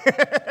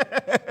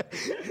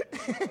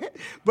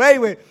 But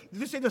anyway,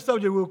 did you say the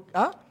subject real?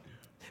 Huh?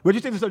 Would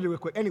you take the subject real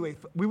quick? Anyway,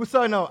 we were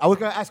starting out. I was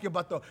gonna ask you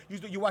about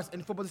you watched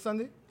any football this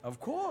Sunday? Of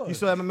course. You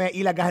saw that my man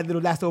Eli got his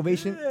little last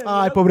ovation. Yeah,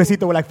 Ay, yeah.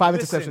 pobrecito with like 5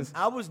 Listen, interceptions.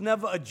 I was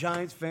never a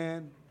Giants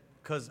fan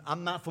because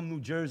I'm not from New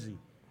Jersey.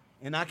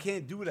 And I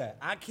can't do that.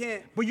 I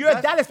can't. But you're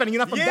a Dallas fan and you're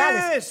not from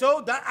Dallas. Yeah,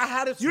 so that I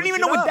had to You don't even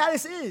switch know it what up.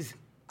 Dallas is.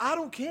 I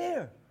don't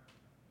care.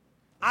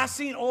 I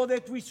seen all their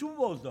 3 Super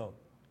Bowls, though.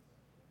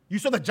 You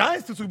saw the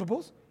Giants 2 Super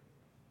Bowls,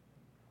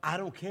 I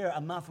don't care.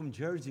 I'm not from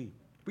Jersey.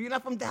 but you're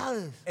not from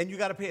Dallas. And you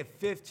got to pay a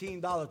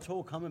 $15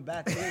 toll coming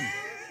back in.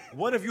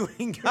 What if you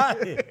ain't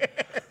got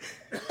it?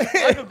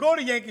 I could go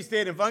to Yankee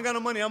Stadium. If I ain't got no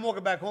money, I'm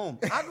walking back home.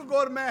 I could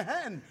go to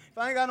Manhattan. If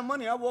I ain't got no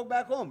money, I walk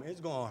back home. It's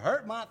going to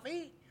hurt my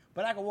feet,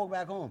 but I can walk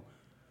back home.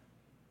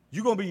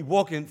 You're going to be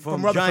walking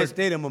from Rutherford. Giant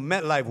Stadium or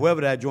MetLife,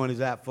 wherever that joint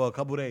is at, for a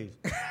couple days.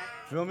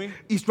 Feel me?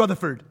 East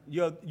Rutherford.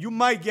 You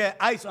might get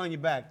ice on your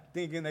back,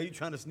 thinking that you're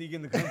trying to sneak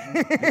in the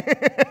country.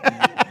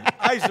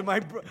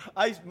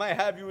 Ice might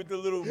have you with the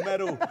little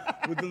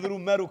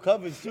metal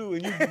covers too,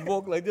 and you can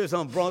walk like this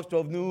on Bronx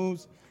 12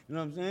 News. You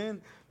know what I'm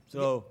saying?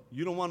 So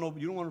you don't want no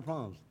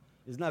problems.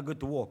 It's not good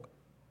to walk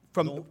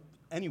From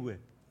anywhere.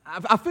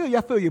 I feel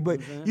you, but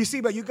you see,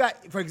 but you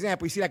got, for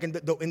example, you see, like in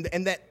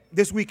that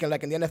this weekend,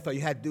 like in the NFL,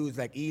 you had dudes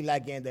like Eli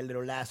getting their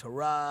little last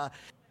hurrah.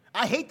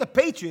 I hate the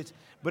Patriots,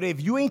 but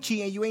if you ain't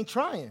cheating, you ain't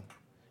trying.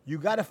 You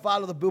gotta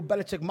follow the Bill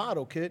Belichick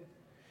model, kid.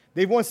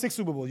 They've won 6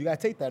 Super Bowls. You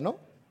gotta take that, no?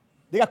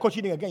 They got caught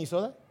cheating again. You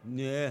saw that?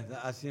 Yeah,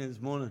 I seen it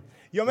this morning.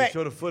 Yo, They man.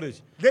 show the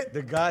footage. They-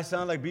 The guy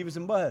sound like Beavis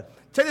and Butthead.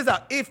 Check this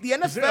out. If the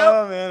NFL,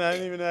 Oh man, I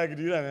didn't even know I could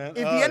do that, man.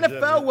 if Oh, the shit,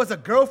 NFL man. was a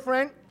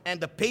girlfriend and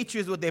the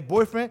Patriots was their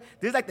boyfriend,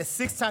 this is like the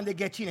 6th time they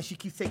get cheated, and she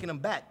keeps taking them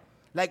back.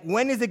 Like,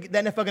 when is the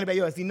NFL gonna be?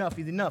 Yo, it's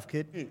enough,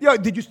 kid. Yo,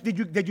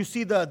 did you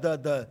see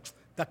the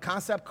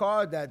concept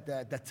car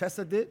that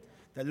Tesla did?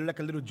 That looked like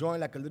a little joint,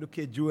 like a little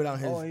kid drew it on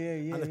his Oh,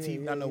 yeah, on the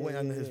TV,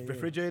 on his yeah.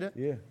 refrigerator.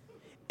 Yeah.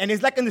 And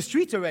it's like in the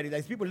streets already.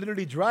 Like people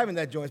literally driving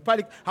that joint. It's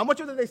probably how much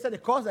was it? They said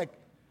it cost like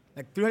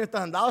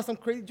 $300,000, some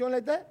crazy joint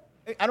like that.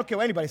 I don't care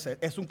what anybody said.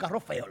 Es un carro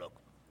feo,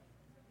 loco.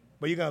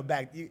 But you're gonna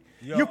back.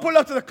 You pull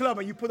up to the club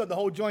and you put up the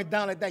whole joint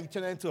down like that. You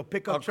turn it into a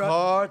pickup A truck.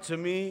 car to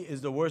me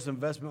is the worst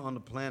investment on the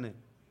planet.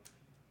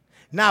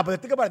 Nah,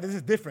 but think about it. This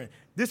is different.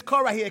 This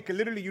car right here could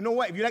literally, you know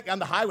what? If you're like on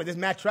the highway, there's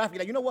mad traffic. You're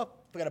like, you know what?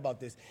 Forget about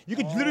this. You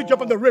could literally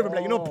jump in the river,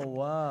 like, you know. Oh,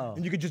 wow.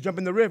 And you could just jump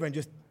in the river and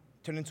just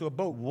turn into a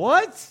boat.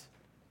 What?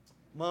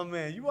 My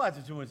man, you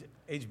watching too much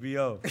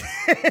HBO.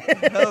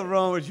 What the hell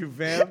wrong with you,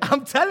 fam?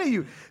 I'm telling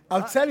you.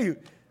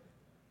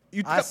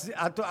 You I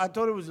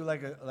thought it was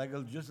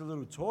just a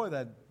little toy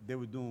that they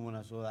were doing when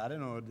I saw that. I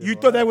didn't know. You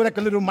thought that was like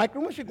a little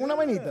micro machine? Una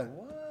vainita.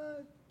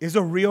 What? It's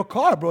a real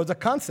car, bro. It's a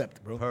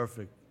concept, bro.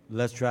 Perfect.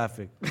 Less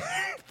traffic.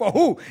 For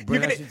who?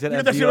 Bring You that can- shit to the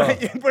you can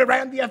just FDR. put it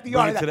right on the FDR. Bring it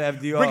like to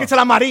that. the FDR. Bring it to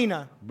La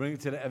Marina. Bring it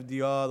to the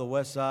FDR, the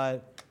West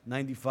Side,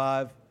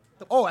 95.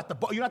 Oh,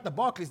 you're at the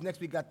Barclays next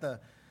week. Got the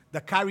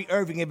Kyrie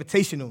Irving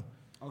Invitational.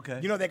 Okay.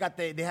 You know, they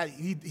had,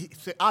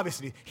 so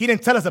obviously, he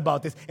didn't tell us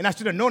about this, and I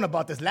should have known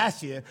about this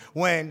last year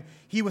when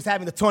he was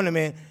having the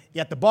tournament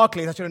at the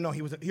Barclays. I should have known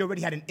he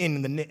already had an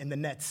in the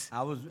nets.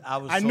 I was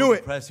I so knew it.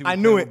 depressed. He I was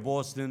knew playing it. with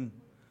Boston.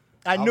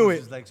 I knew was it.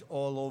 just like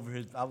all over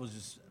his. I was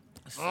just.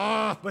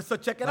 But so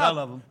check it But out. I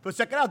love him. But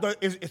check it out, though.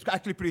 It's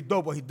actually pretty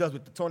dope what he does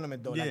with the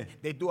tournament, though. Yeah.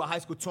 Like, they do a high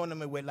school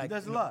tournament with, like... He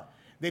does a lot.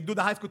 They do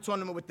the high school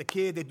tournament with the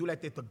kids. They do,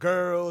 like, the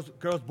girls,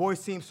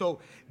 boys team. So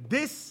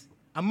this,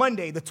 on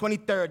Monday, the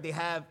 23rd, they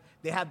have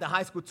the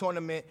high school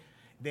tournament.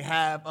 They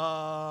have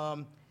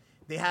at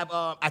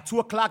 2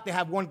 o'clock, they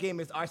have one game.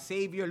 It's Our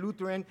Savior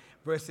Lutheran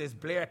versus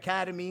Blair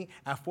Academy.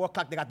 At 4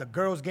 o'clock, they got the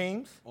girls'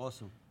 games.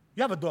 Awesome.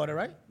 You have a daughter,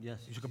 right? Yes.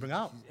 You should bring her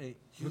out.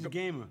 She's a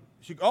gamer.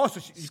 She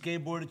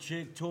Skateboarder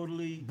chick,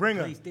 totally. bring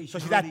her. PlayStation So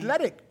she's ready.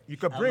 athletic. You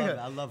could bring her.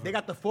 I love her. They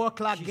got the 4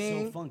 o'clock She's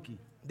game. so funky.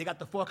 They got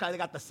the 4 o'clock. They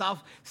got the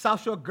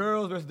South Shore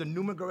girls versus the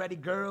Newman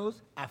Goretti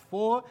girls at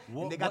 4.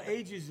 What, and they got what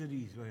ages are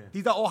these right here?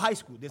 These are all high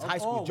school. This high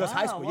school, just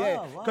high school,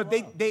 yeah.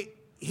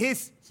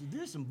 Because So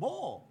there's some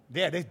ball.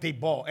 yeah, they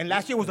ball. And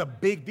last year was a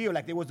big deal.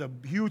 Like, it was a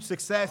huge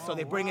success. So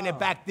they're bringing it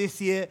back this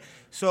year.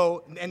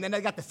 So, and then they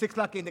got the 6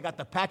 o'clock game. They got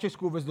the Patrick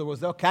School versus the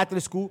Roselle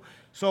Catholic School.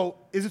 So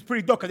this is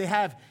pretty dope because they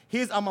have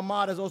his alma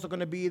mater is also going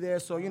to be there.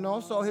 So, you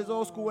know, so his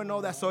old school and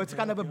all that. So it's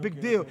kind of a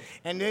big deal.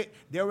 And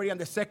they're already on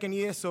the second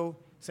year. So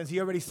since he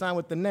already signed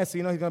with the Nets, so,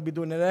 you know, he's going to be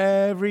doing it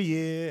every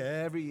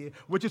year,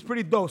 which is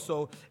pretty dope.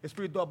 So it's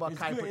pretty dope about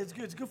Kai. It's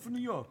good. It's good for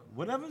New York.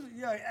 Whatever.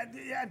 Yeah,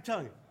 I'm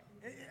telling you.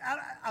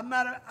 I'm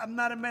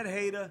not a Met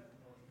hater.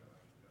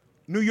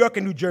 New York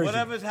and New Jersey.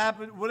 Whatever's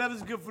happened,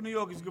 whatever's good for New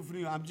York is good for New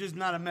York. I'm just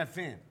not a Met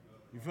fan.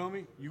 You feel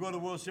me? You go to the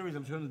World Series,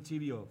 I'm turning the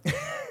TV off.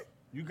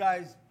 You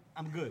guys,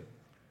 I'm good.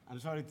 I'm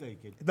sorry to tell you,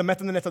 kid. The Mets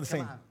and the Nets are the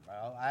same. Come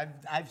on, bro.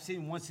 I've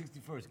seen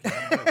 161st, kid.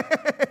 I'm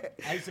good.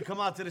 I used to come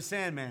out to the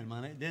Sandman,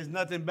 man. There's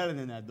nothing better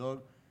than that,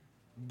 dog.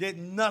 There's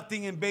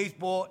nothing in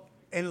baseball,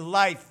 in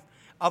life,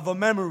 of a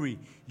memory.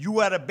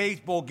 You at a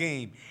baseball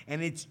game,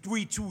 and it's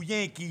 3-2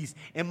 Yankees,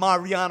 and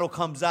Mariano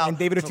comes out and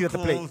David to Ortiz at the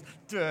plate. close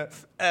the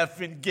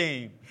effing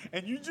game.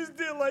 And you just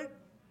did like,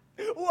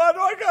 why do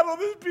I got all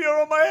this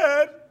beer on my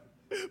head?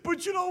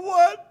 But you know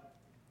what?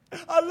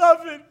 I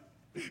love it,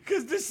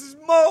 because this is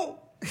Mo.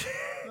 You know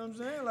what I'm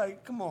saying?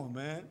 Like, come on,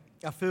 man.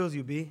 I feels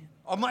you, B.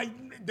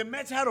 The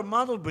Mets had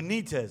Armando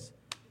Benitez.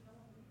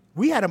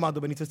 We had Armando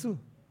Benitez, too.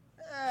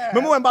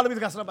 Remember when Benitez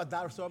got something about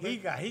dinosaur? He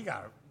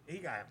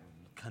got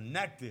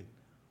connected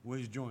with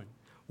his joint.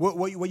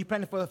 What you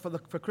planning for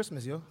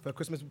Christmas, yo? For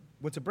Christmas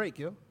winter break,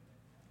 yo?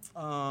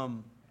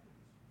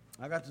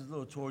 I got this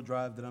little tour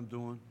drive that I'm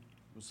doing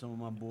with some of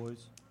my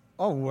boys.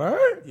 Oh,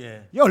 word? Yeah.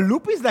 Yo,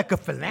 Loopy's like a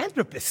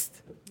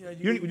philanthropist. Yeah,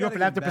 you know what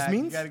philanthropist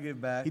means? You gotta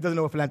give back. He doesn't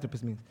know what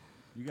philanthropist means.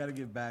 You gotta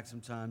give back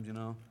sometimes, you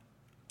know.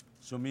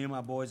 So me and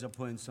my boys are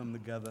putting something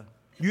together.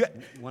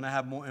 When I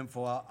have more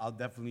info, I'll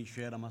definitely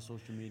share it on my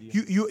social media.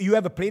 You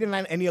ever played in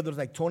any other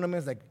like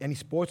tournaments, like any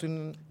sports?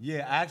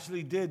 Yeah, I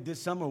actually did this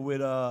summer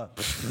with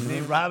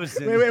Nate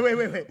Robinson.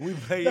 Wait. We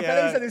played.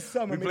 This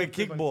summer. We played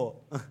kickball.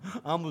 I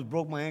almost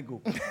broke my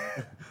ankle.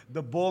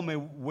 The ball may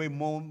weigh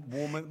more.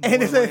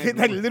 And it's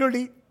like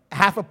literally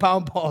half a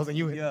pound balls, and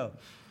you hit. Yeah,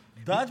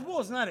 dodgeball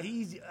is not an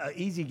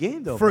easy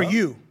game though. For bro.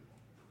 you,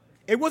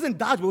 it wasn't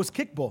dodgeball. It was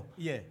kickball.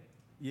 Yeah,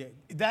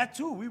 that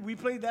too. We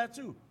played that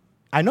too.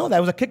 I know that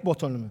was a kickball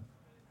tournament.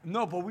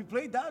 No, but we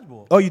played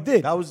dodgeball. Oh, you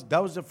did? That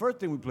was the first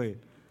thing we played.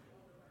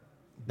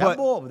 That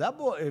ball.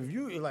 If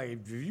you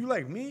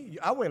like me,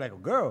 I weigh like a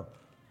girl.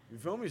 You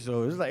feel me?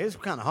 So it's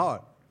kind of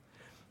hard.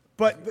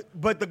 But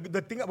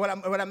the thing what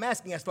I'm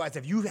asking as far as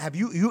have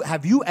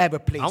you ever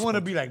played? I want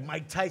to be like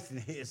Mike Tyson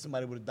hitting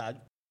somebody with a dodge,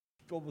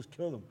 almost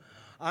killed him.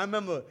 I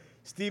remember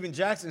Steven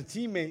Jackson's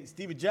teammate,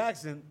 Steven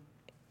Jackson,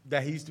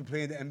 that he used to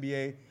play in the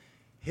NBA.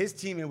 His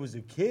teammate was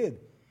a kid,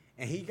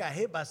 and he got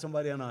hit by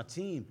somebody on our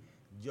team.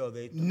 Yo,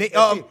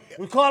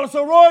 with Carlos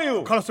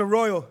Arroyo. Carlos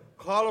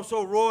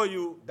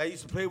Arroyo, that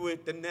used to play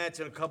with the Nets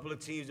and a couple of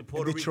teams, the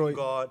Puerto Rican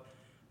guard.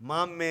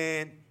 My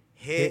man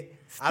hit.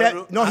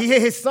 He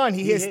hit his son.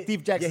 He hit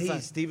Steve Jackson's son.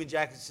 Steven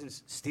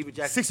Jackson's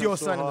 6-year-old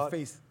son in the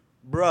face.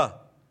 Bruh,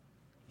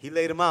 he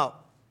laid him out.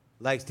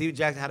 Like, Steven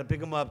Jackson had to pick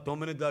him up, throw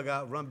him in the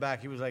dugout, run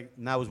back. He was like,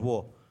 now it's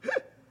war.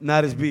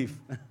 Not his beef.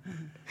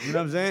 You know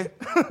what I'm saying?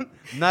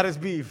 Not his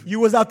beef. You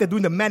was out there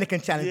doing the mannequin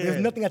challenge. Yeah.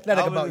 There's nothing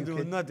athletic about you. I wasn't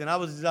doing nothing. I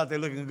was just out there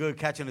looking good,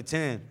 catching a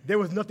tan. There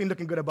was nothing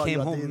looking good about you.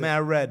 Came home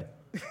mad red.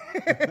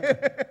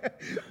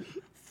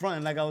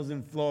 Fronting like I was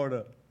in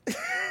Florida.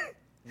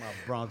 My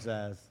Bronx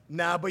ass.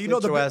 Nah, but you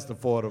Get know your ass to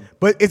Fordham.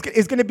 But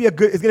it's gonna be a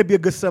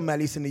good summer at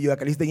least in New York.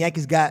 At least the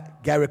Yankees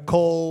got Garrett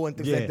Cole and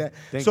things like that.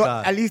 Thank so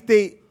God. At least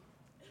they.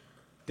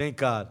 Thank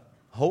God.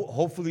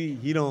 Hopefully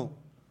he don't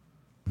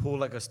pull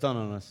like a stunt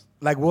on us.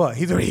 Like what?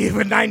 He's already here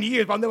for 9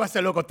 years. But I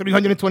said, look,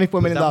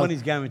 $324 million. That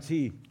money's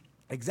guaranteed.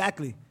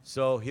 Exactly.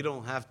 So he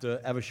don't have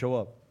to ever show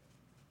up.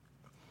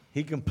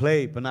 He can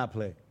play, but not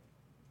play.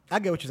 I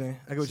get what you're saying.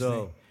 You're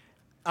saying.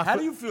 How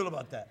do you feel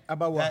about that?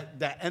 About what?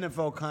 That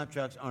NFL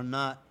contracts are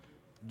not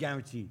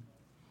guaranteed.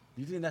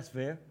 Do you think that's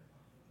fair?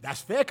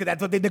 That's fair, because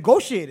that's what they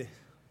negotiated.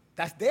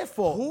 That's their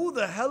fault. Who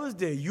the hell is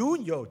their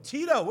union? Yo,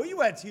 Tito, where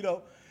you at,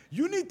 Tito?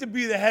 You need to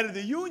be the head of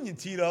the union,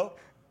 Tito.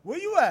 Where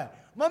you at?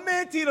 My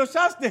man Tito,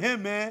 shouts to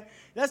him, man.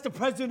 That's the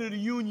president of the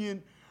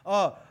union.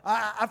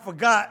 I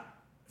forgot.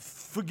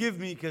 Forgive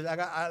me, because I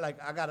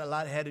got a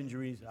lot of head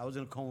injuries. I was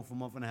in a coma for a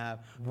month and a half.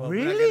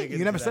 Really?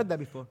 You never said that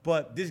before.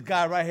 But this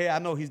guy right here, I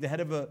know he's the head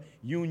of a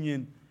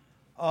union.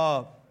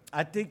 I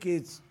think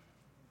it's.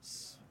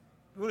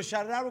 You want to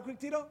shout it out real quick,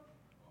 Tito?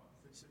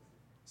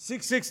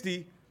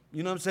 660.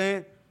 You know what I'm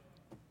saying?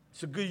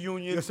 It's a good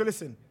union. Yo, so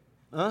listen.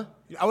 Huh?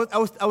 I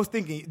was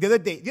thinking the other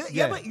day.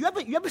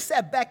 You ever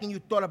sat back and you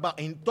thought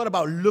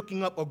about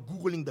looking up or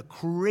Googling the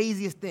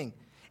craziest thing,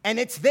 and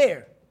it's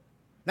there.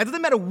 Now it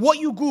doesn't matter what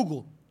you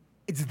Google,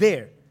 it's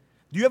there.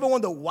 Do you ever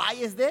wonder why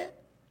it's there?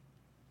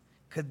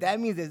 Because that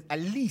means there's at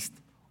least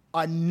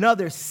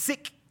another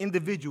sick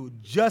individual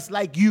just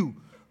like you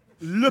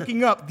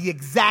looking up the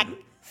exact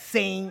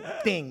same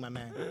thing, my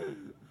man.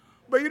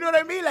 But you know what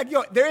I mean? Like,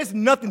 yo, there is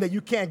nothing that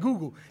you can't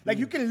Google. Like,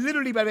 you can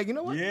literally be like, you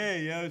know what?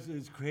 Yeah,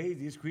 it's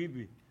crazy. It's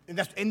creepy.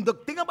 And the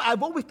thing about,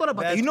 I've always thought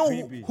about that. You know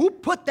creepy. who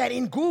put that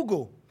in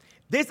Google?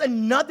 There's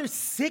another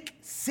sick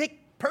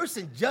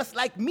person just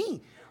like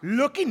me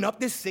looking up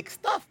this sick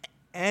stuff.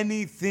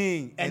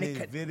 Anything and his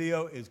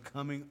video is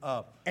coming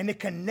up. And it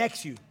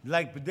connects you.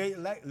 Like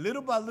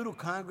little by little,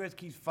 Congress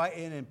keeps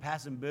fighting and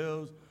passing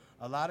bills.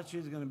 A lot of shit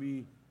is going to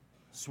be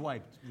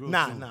swiped.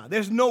 Nah.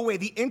 There's no way.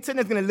 The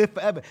internet's going to live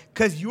forever.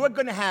 Because you're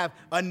going to have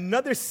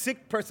another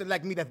sick person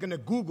like me that's going to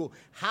Google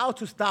how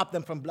to stop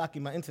them from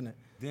blocking my internet.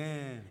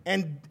 Damn.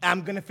 And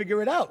I'm going to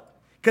figure it out.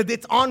 Because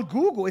it's on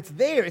Google. It's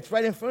there. It's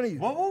right in front of you.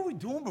 What were we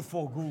doing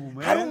before Google,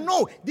 man? I don't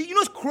know. You know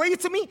what's crazy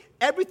to me?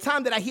 Every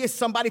time that I hear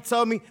somebody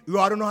tell me, yo,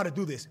 I don't know how to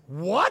do this.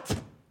 What?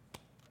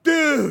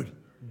 Dude.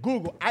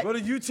 Google. Go to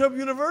YouTube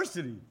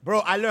University. Bro,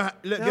 I learned.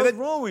 What's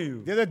wrong with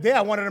you? The other day,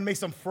 I wanted to make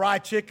some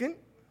fried chicken,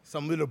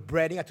 some little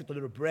breading. I took the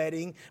little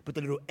breading, put the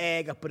little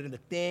egg, I put it in the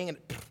thing. And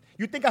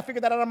you think I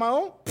figured that out on my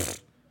own?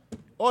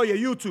 Oh, yeah,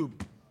 YouTube.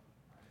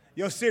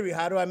 Yo, Siri,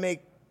 how do I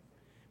make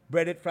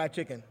breaded fried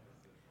chicken?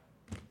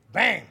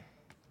 Bang.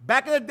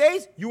 Back in the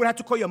days, you would have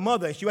to call your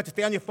mother, and she would have to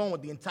stay on your phone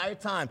with the entire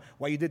time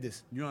while you did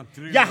this. You're on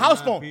 3 Your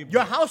house phone. people.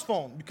 Your house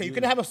phone. You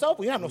couldn't have a cell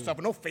phone. You don't have no cell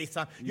phone, no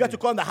FaceTime. You have to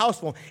call on the house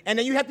phone. And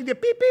then you have to do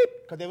beep, beep,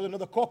 because there was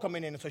another call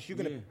coming in, so she's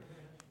going to,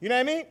 you know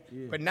what I mean?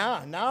 Yeah. But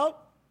now,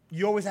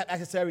 you always have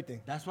access to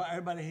everything. That's why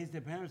everybody hates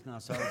their parents now,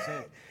 so I would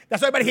say.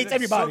 That's why everybody hates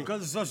everybody.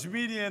 Because of social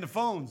media and the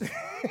phones.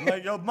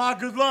 Like, yo, Ma,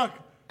 good luck.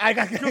 I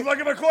got Good luck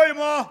if I call you,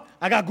 Ma.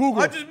 I got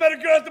Google. I just met a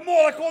girl at the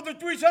mall. I called her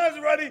 3 times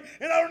already,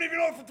 and I don't even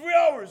know her for 3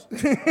 hours.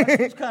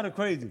 It's kind of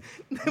crazy.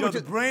 Yo,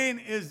 the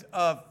brain is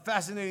a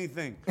fascinating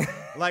thing.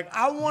 Like,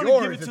 I want to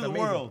give it to the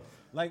world.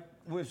 Like,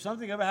 if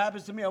something ever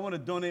happens to me, I want to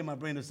donate my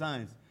brain to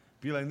science.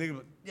 Be like,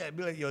 nigga,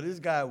 be like, yo, this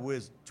guy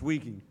was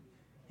tweaking.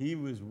 He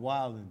was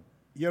wilding.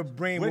 Your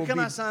brain Where will can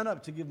be... I sign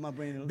up to give my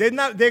brain? They're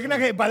not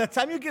gonna, by the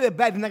time you get it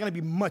back, there's not going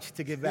to be much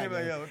to give back.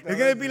 Yeah, yo, it's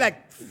going to be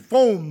like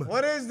foam.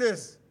 What is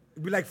this?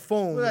 It'll be like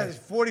foam. What is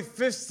that,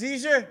 45th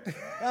seizure?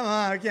 Come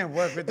on, I can't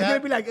work with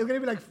that. It's gonna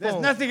be like foam.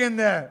 There's nothing in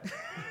there.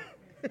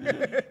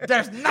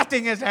 There's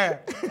nothing in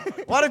there.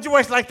 Why did you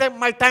waste my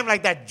time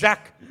like that,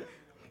 Jack?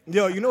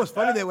 Yo, you know what's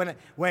funny? That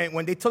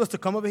when they told us to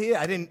come over here,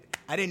 I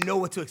didn't know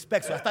what to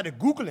expect, so I started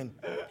Googling.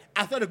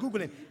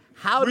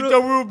 How we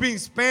thought we were being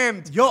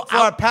spammed for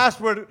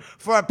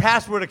our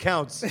password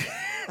accounts.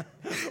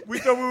 We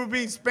thought we were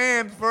being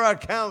spammed for our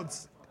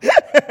accounts.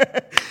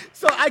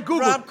 So I Googled.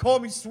 Rob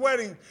called me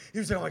sweating. He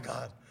was like, "Oh my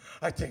God,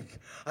 I think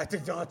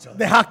they're onto us.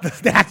 They hacked us.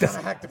 They hacked us.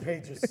 I hacked the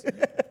pages.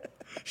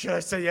 Should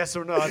I say yes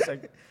or no?" I was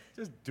like,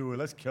 "Just do it.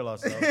 Let's kill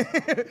ourselves."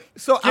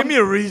 Give me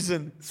a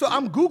reason. So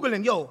I'm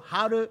Googling,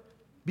 how to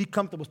be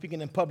comfortable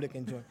speaking in public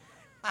and join.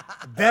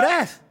 Dead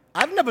ass.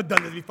 I've never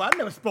done this before. I've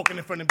never spoken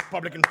in front of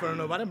public in front of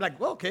nobody. I'm like,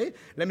 well, okay,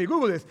 let me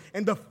Google this.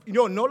 And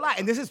no lie.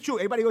 And this is true.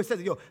 Everybody always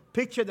says,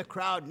 picture the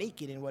crowd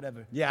naked and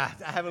whatever. Yeah,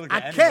 I haven't looked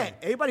at anything. I can't.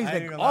 Everybody's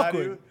like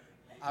awkward.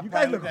 You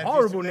guys look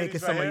horrible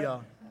naked, some of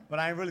y'all. But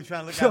I ain't really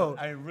trying to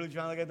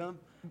look at them.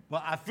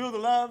 But I feel the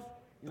love.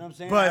 You know what I'm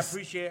saying? But I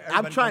appreciate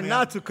everybody. I'm trying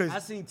not to, because I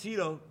seen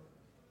Tito.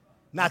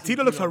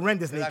 Tito looks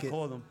horrendous naked. I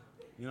called him.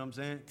 You know what I'm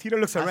saying? Tito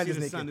looks horrendous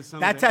naked.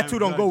 That tattoo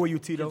don't go with you,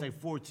 Tito. He's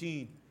like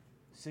 14,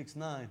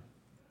 6'9".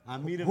 I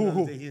meet him the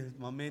other day. He's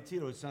my man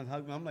Tito. His son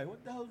hugged me. I'm like,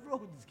 what the hell's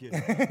wrong with this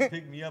kid?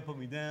 Pick me up, put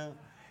me down.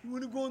 You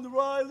want to go on the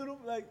ride, little?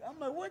 Like, I'm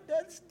like, what?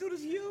 This dude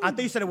is huge. I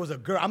thought you said it was a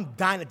girl. I'm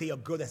dying to date a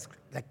girl that's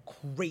like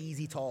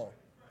crazy tall.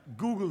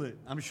 Google it.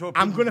 I'm sure.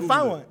 I'm gonna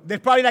find one.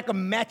 There's probably like a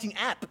matching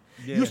app.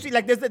 Yeah. You see,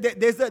 like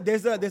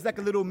there's like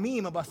a little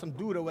meme about some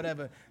dude or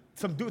whatever.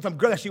 Some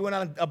girl that she went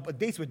on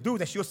dates with dudes,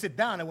 and she'll sit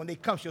down, and when they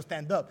come, she'll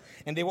stand up,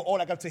 and they were all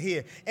like up to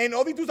here, and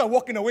all these dudes are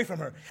walking away from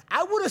her.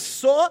 I would have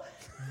saw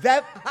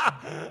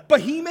that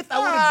behemoth.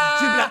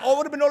 I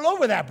would have been all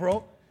over that,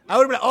 bro. I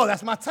would have been like, oh,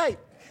 that's my type.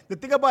 The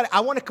thing about it,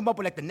 I want to come up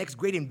with like the next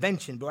great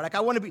invention, bro. Like I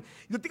want to be.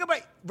 The thing about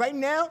it, right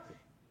now,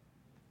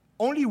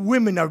 only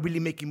women are really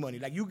making money.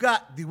 Like you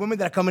got the women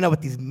that are coming up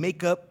with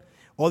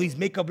all these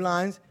makeup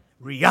lines.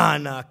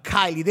 Rihanna,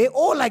 Kylie, they're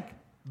all like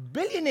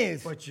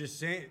billionaires. But you're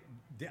saying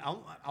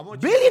I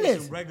want you to Billionaires.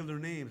 say some regular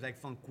names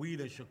like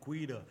Fanquita,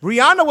 Shaquita.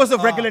 Rihanna was a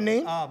regular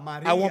name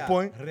Maria, at one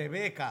point.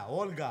 Rebecca,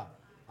 Olga.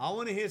 I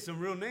want to hear some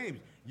real names.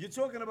 You're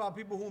talking about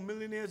people who were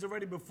millionaires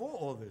already before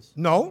all this.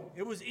 No.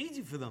 It was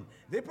easy for them.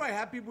 They probably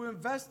had people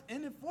invest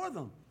in it for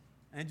them.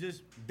 And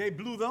just, they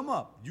blew them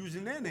up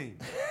using their name.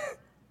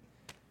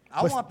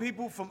 I want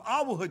people from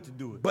our hood to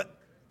do it. But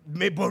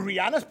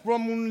Rihanna's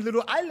from a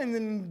little island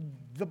in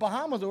the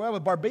Bahamas or wherever,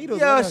 Barbados.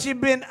 Yeah, whatever. she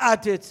been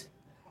at it.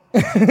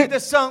 Did a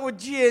song with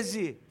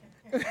Jay-Z.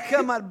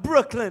 Come out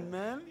Brooklyn,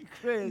 man. You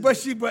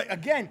crazy. But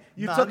again,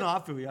 you Nah, talk. no, I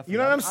feel you. You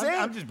know what I'm saying?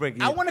 I'm just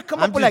breaking I you. want to come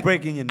I'm up with just like.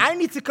 breaking you. I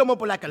need to come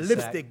up with like a Sack.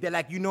 lipstick that,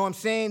 like, you know what I'm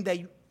saying, that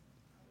you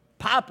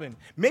popping.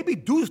 Maybe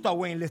dudes start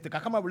wearing lipstick. I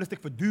come up with lipstick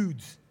for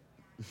dudes.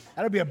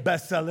 That'll be a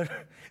bestseller.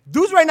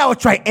 Dudes right now will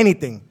try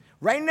anything.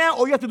 Right now,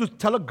 all you have to do is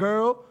tell a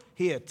girl,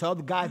 here, tell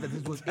the guys that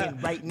this was in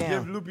right now.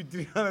 Give Loopy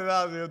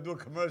 $300, he'll do a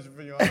commercial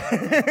for you.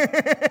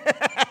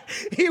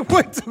 He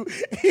would to.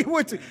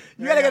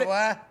 You gotta get it.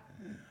 What?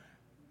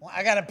 Well,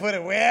 I gotta put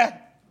it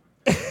where?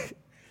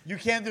 You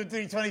can't do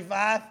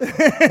 325.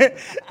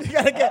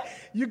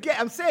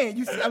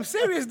 I'm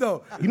serious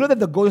though. You know that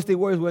the Golden State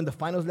Warriors were in the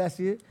finals last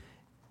year,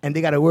 and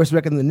they got a worse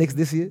record than the Knicks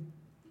this year.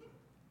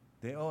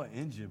 They all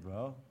injured,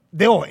 bro.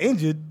 They're all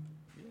injured.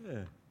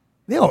 Yeah.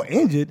 They're all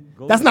injured.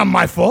 That's not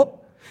my fault.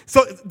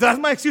 So that's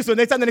my excuse. So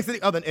next time the Knicks, then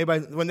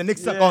everybody, when the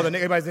Knicks suck, then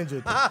everybody's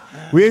injured.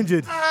 We're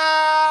injured.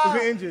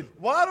 We're injured.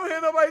 Why don't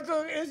hear nobody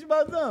talking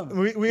about them?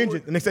 We're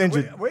injured. The Knicks are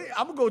injured. Wait,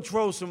 I'm gonna go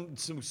troll some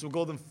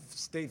Golden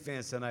State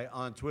fans tonight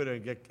on Twitter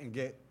and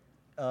get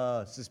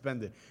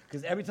suspended.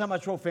 Because every time I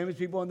troll famous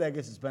people on there, I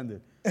get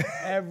suspended.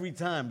 Every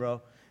time,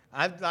 bro.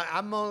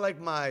 I'm on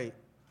like my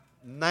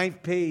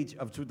 9th page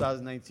of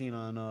 2019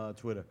 on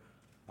Twitter.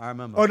 I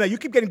remember. Oh no, you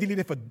keep getting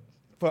deleted for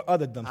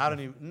other dumb stuff. I don't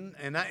even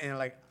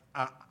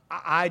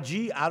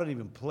IG. I don't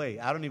even play.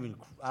 I don't even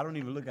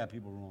look at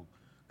people wrong,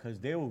 because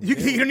they will. You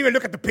don't even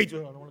look at the page.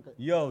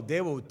 Yo,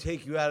 they will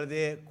take you out of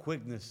there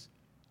quickness.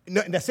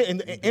 No, that's it.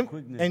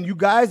 And you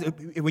guys,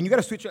 when you got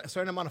to switch a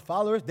certain amount of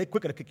followers, they're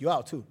quicker to kick you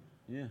out too.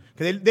 Yeah.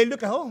 Because they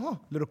look at,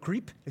 little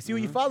creep. They see who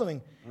you're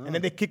following, and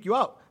then they kick you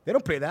out. They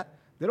don't play that.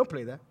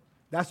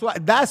 That's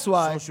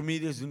why. Social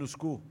media is the new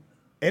school.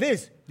 It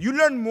is. You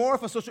learn more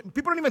for social.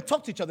 People don't even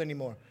talk to each other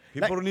anymore.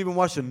 People don't even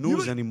watch the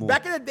news anymore.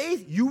 Back in the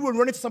days, you would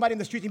run into somebody in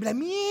the street and be like,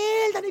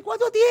 "Mierda, ni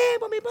cuánto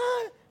tiempo, mi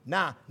pan."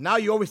 Nah, now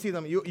you always see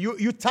them.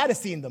 You're tired of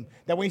seeing them.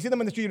 That when you see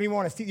them in the street, you don't even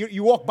want to see.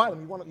 You walk by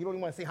them. You don't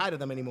even want to say hi to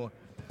them anymore.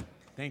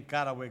 Thank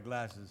God I wear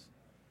glasses.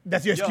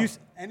 That's your excuse.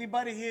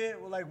 Anybody here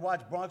will like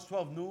watch Bronx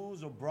 12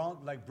 News or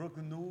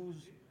Brooklyn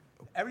News?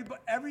 Every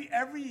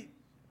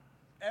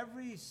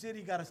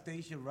city got a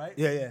station, right?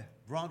 Yeah.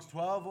 Bronx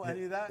 12 or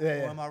any of that?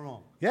 Yeah. Or am I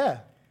wrong?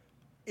 Yeah.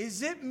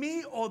 Is it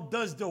me or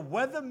does the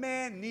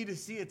weatherman need to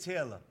see a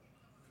Taylor?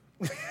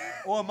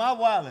 Or am I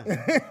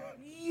wildin'?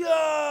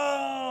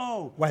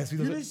 Yo! Why, you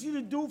didn't see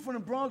the dude from the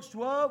Bronx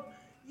 12?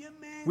 Yeah,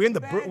 man. We're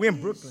in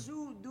Brooklyn.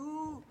 Suit,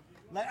 dude.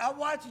 Like, I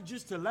watch it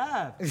just to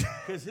laugh.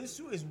 Because his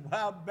suit is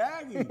wild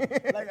baggy.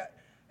 Like,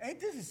 ain't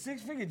this a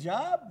 6-figure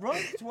job,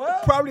 Bronx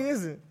 12? Probably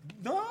isn't.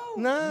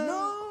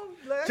 No.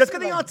 Like, Just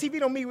because they on TV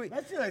don't mean we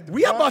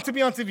are about to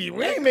be on TV.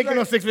 We ain't making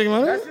no 6-figure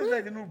money. That's just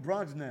like the new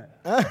Bronx net.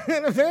 You know what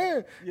I'm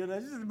saying? Yeah,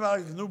 that's just about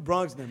like the new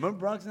Bronx net. Remember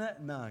Bronx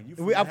net? Nah, you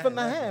from I'm from Manhattan,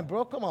 Manhattan,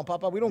 bro. Come on,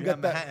 Papa. We don't You get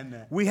got that. Manhattan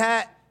net. We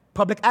had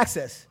public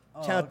access.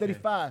 Channel okay.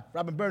 35.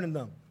 Robin Burnham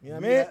them. You know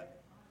what I mean?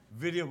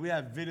 We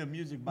had video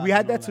music box. We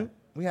had and all that too.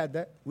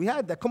 We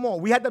had that. Come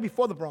on. We had that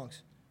before the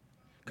Bronx.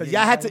 Because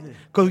y'all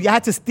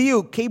had to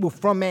steal cable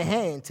from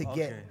Manhattan to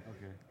get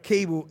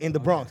cable in the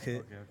Bronx.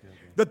 Kid. Okay.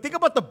 The thing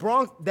about the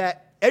Bronx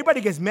that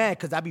everybody gets mad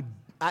because I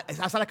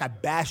sound like I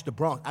bash the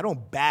Bronx. I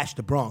don't bash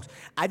the Bronx.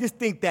 I just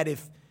think that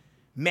if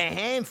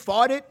Manhattan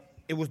farted,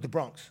 it was the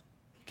Bronx.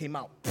 Came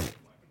out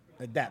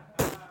like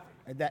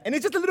that. And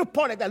it's just a little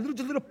part like that, just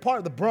a little part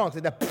of the Bronx.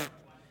 Like that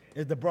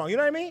is the Bronx. You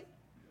know what I mean?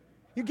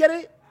 You get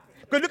it?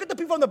 Because look at the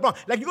people in the Bronx.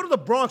 Like, you go to the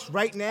Bronx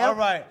right now. All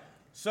right.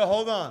 So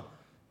hold on.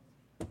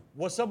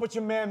 What's up with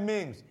your man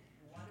Mings?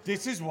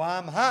 This is why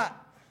I'm hot.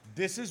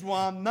 This is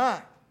why I'm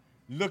not.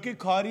 Look at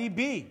Cardi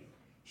B.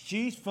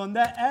 She's from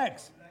that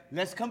X.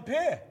 Let's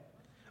compare.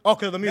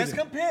 Okay, the music.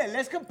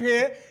 Let's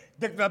compare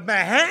the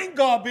Manhattan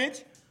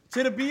garbage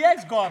to the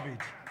BX garbage.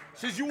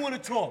 Since you want to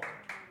talk.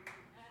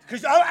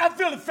 Because I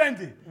feel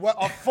offended. What?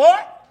 A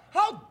fart?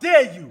 How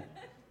dare you?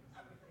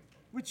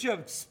 With your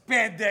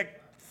spandex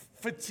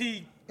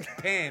fatigue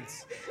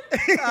pants.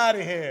 Get out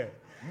of here.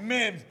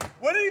 Mims.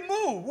 Where did he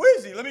move? Where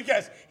is he? Let me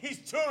guess. He's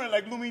touring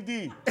like Loopy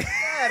D. Get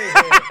out of here.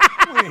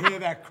 You want to hear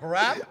that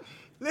crap?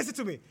 Listen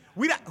to me.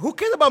 Who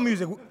cares about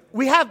music?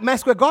 We have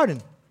Madison Square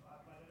Garden.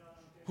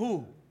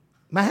 Who?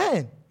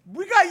 Manhattan.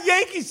 We got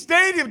Yankee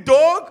Stadium,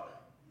 dog.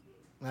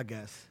 I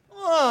guess. Come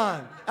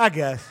on. I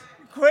guess.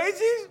 You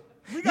crazy?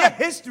 We got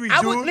history,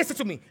 dude. Listen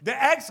to me.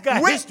 The X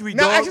got history,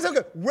 now, dog.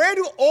 actually, where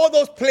do all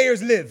those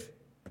players live?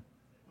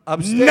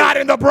 Upstate. Not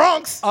in the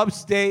Bronx.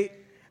 Upstate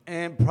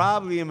and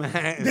probably in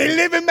Manhattan. They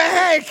live in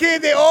Manhattan,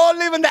 kid. They all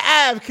live in the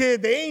Ave,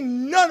 kid. They ain't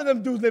none of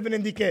them dudes living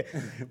in DK.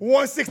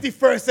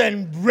 161st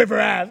and River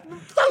Ave.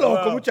 Está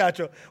loco,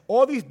 muchacho.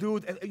 All these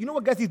dudes, you know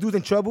what gets these dudes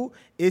in trouble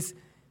is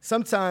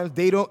sometimes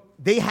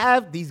they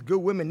have these good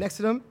women next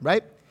to them,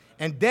 right?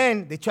 And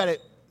then they try to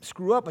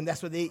screw up, and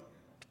that's where they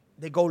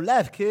go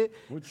left, kid.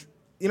 Which,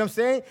 you know what I'm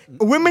saying?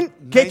 Women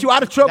get you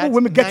out of trouble,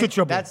 women get you in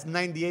trouble. That's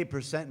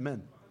 98%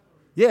 men.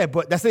 Yeah,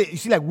 but that's it. You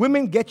see, like,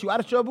 women get you out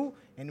of trouble,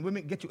 and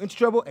women get you into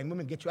trouble, and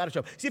women get you out of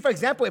trouble. See, for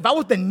example, if I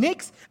was the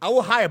Knicks, I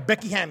would hire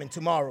Becky Hammond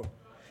tomorrow.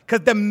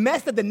 Because the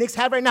mess that the Knicks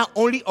have right now,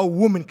 only a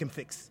woman can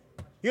fix.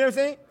 You know what I'm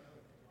saying?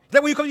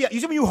 Like when you come, you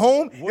see when you're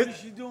home. What is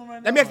she doing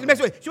right now? Let me ask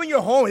you, see when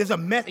you're home, there's a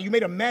mess, and you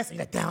made a mess, and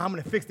you're like, damn, I'm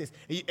gonna fix this.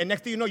 And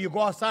next thing you know, you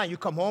go outside, and you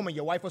come home, and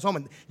your wife was home,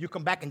 and you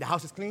come back, and the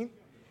house is clean.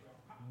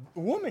 A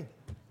woman.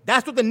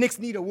 That's what the Knicks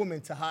need a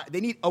woman to hire.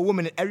 They need a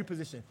woman in every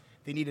position.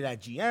 They needed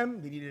that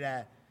GM, they needed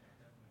that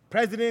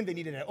president, they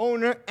needed that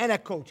owner, and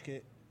that coach,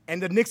 kid.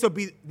 And the Knicks will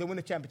win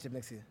the championship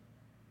next year.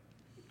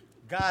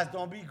 Guys,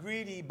 don't be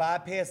greedy. Buy a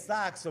pair of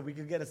socks so we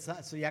can get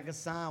so y'all can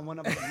sign one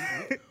of them.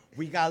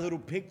 We got little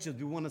pictures.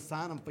 We want to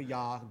sign them for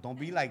y'all. Don't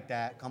be like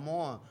that. Come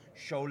on.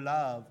 Show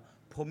love.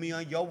 Put me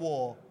on your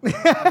wall.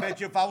 I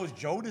bet you if I was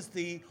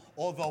Jodeci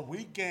or The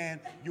Weeknd,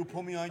 you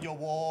put me on your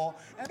wall.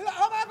 And be like,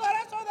 oh my God,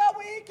 I saw The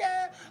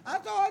Weeknd.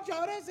 I saw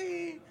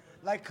Jodeci.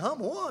 Like,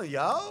 come on,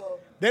 yo.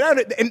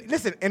 And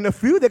listen, in a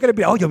few, they're going to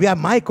be, oh, yo, we have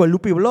Michael,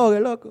 Loopy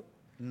Vlog, loco.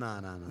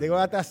 No. They're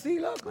going to have to see,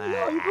 loco.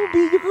 Yo,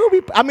 you could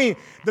be. I mean,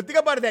 the thing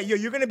about it that,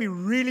 you're going to be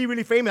really,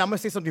 really famous. I'm going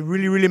to say something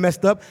really, really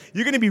messed up.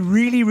 You're going to be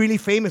really, really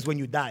famous when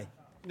you die.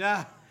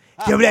 Yeah.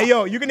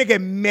 Yo, you're going to get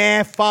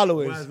mad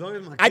followers. Well, as long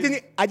as my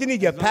kids, I just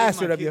need your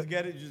password of your.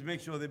 Get it, just make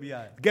sure they be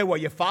all right. Get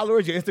what? Your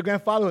followers, your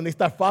Instagram followers, and they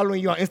start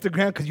following you on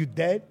Instagram because you're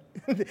dead?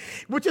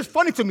 Which is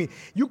funny to me.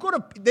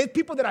 There's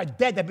people that are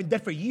dead that have been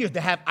dead for years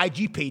that have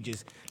IG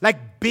pages.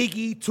 Like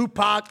Biggie,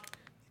 Tupac,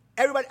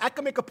 everybody. I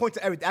can make a point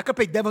to everything. I can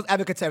play devil's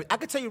advocate to everything. I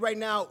can tell you right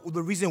now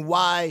the reason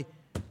why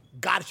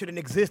God shouldn't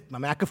exist. I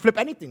mean, I could flip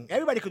anything.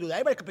 Everybody could do that.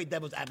 Everybody could play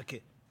devil's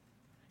advocate.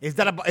 It's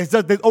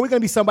just, there's always going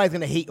to be somebody who's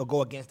going to hate or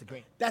go against the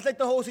grain. That's like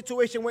the whole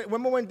situation.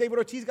 Remember when David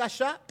Ortiz got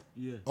shot?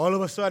 Yeah. All of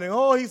a sudden,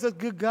 oh, he's a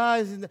good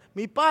guy.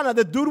 Mi pana,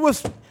 the dude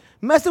was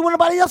messing with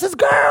somebody else's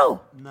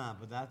girl. Nah,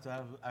 but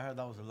I heard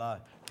that was a lie.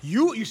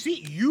 You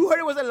see, you heard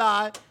it was a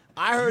lie.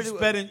 I heard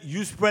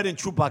you spreading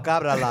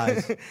chupacabra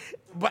lies.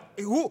 But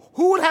who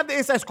would have the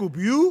inside scoop?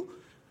 You,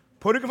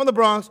 Puerto Rican from the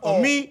Bronx,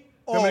 or me,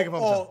 Dominican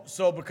from the Bronx?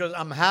 So because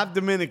I'm half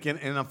Dominican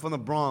and I'm from the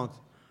Bronx,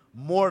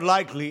 more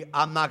likely,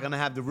 I'm not going to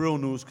have the real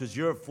news because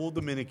you're a full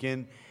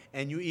Dominican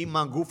and you eat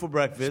mangú for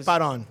breakfast.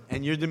 Spot on.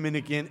 And you're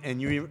Dominican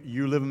and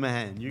you live in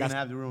Manhattan. You're going to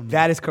have the real news.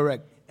 That is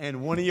correct.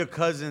 And one of your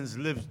cousins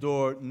lives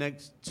door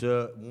next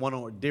to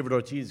David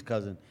Ortiz's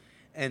cousin.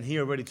 And he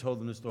already told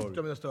them the story.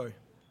 Tell me the story.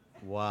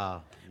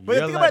 Wow. But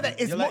the thing about that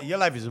is your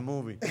life is a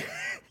movie.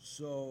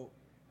 So,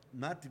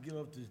 not to get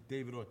off this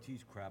David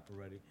Ortiz crap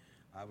already.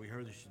 We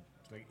heard this shit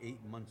like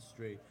 8 months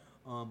straight.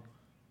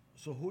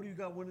 So who do you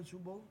got winning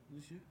Super Bowl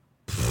this year?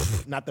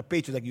 Not the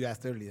Patriots like you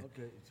asked earlier.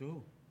 Okay, so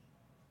who?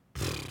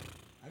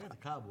 I got the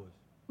Cowboys.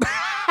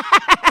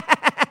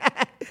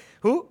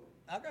 Who?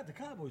 I got the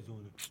Cowboys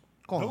doing it.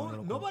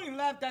 Nobody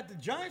laughed at the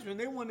Giants when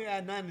they won it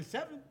at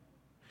 9-7.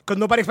 Because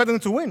nobody expected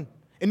them to win.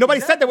 And nobody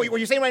said that. What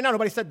you're saying right now,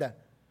 nobody said that.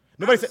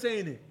 Nobody's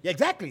saying it. Yeah,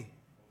 exactly.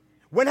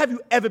 When have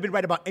you ever been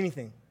right about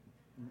anything?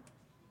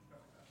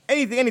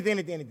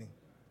 Anything.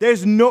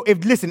 There's no,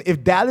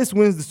 if Dallas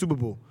wins the Super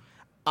Bowl,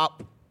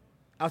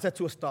 I'll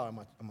tattoo a star on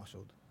my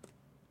shoulder.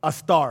 A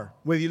star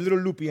with your little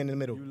Loopy in the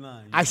middle. You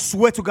lying. I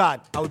swear to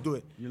God, I would do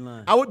it. You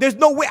lying. There's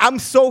no way. I'm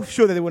so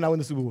sure that they will not win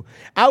the Super Bowl.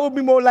 I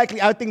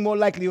think more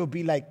likely it would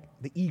be like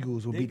the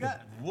Eagles will beat them.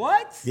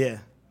 What? Yeah.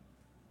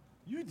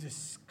 You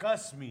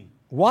disgust me.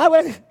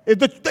 Why?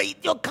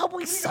 Your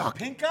Cowboys suck.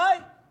 Pink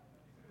eye?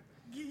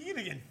 You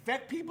didn't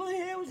infect people in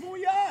here? What's wrong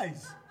with your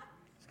eyes?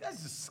 This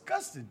guy's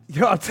disgusting.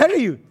 Yo, I'm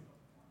telling you.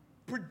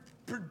 What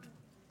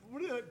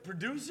are the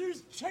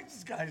producers? Check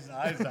this guy's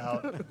eyes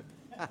out.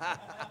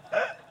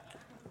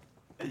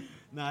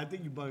 Nah, I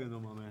think you're bugging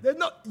them, my man.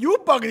 You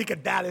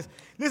bugging Dallas.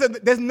 Listen,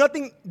 there's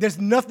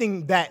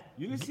nothing that.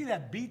 You didn't see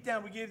that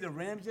beatdown we gave the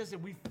Rams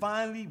yesterday? We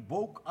finally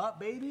woke up,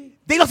 baby.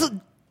 They also,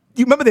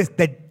 you remember this?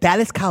 The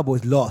Dallas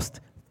Cowboys lost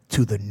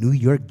to the New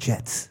York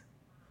Jets.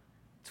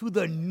 To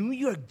the New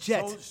York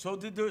Jets. So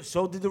did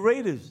the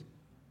Raiders.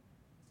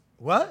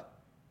 What?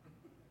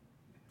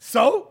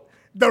 So?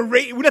 We're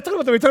not talking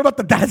about the Raiders. We're talking about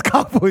the Dallas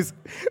Cowboys.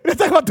 We're not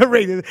talking about the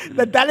Raiders.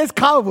 The Dallas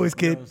Cowboys,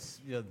 kid.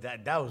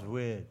 That was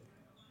weird.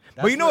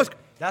 But you know what's...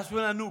 That's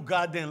when I knew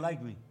God didn't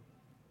like me.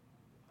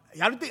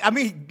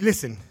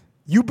 Listen.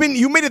 You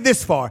made it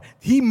this far.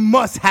 He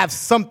must have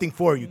something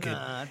for you, kid.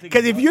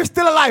 Because if you're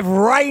still alive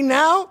right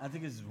now... I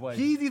think it's his wife.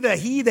 He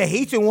either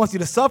hates you and wants you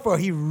to suffer, or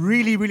he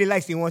really, really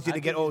likes you and wants you to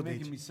get old. He's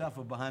making me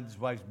suffer behind his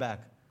wife's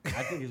back.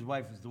 I think his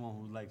wife is the one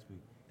who likes me.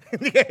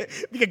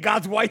 Because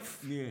God's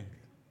wife? Yeah.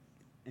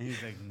 And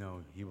he's like,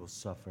 no, he will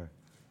suffer.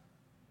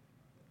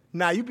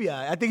 Nah, you be all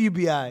right. I think you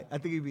be all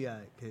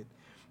right, kid.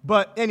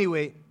 But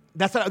anyway,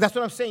 that's what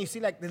I'm saying. You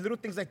see, like, the little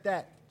things like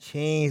that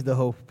change the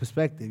whole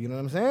perspective. You know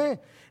what I'm saying?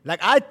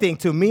 Like, I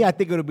think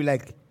it'll be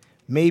like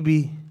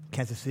maybe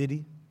Kansas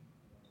City.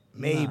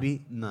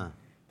 Maybe. Nah.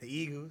 The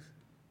Eagles.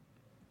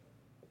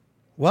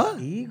 What?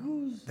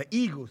 Eagles? The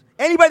Eagles.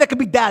 Anybody that could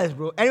be Dallas,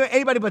 bro.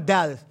 Anybody but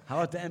Dallas. How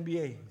about the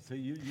NBA? So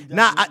you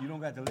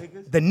don't got the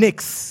Lakers? The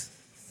Knicks.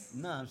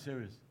 Nah, I'm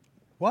serious.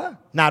 What?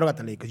 Nah, I don't got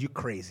the Lakers. You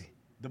crazy.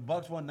 The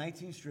Bucks won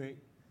 19 straight.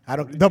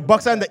 The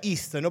Bucks are in the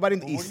East, so nobody in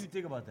the What East. do you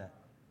think about that?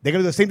 They're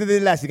gonna do the same thing they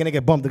did last year. They're gonna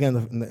get bumped again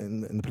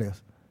in the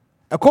playoffs.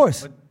 Of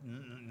course. But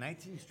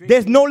 19 straight.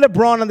 There's no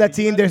LeBron on that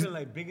team. You're There's not even,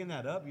 like bigging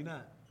that up. You're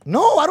not.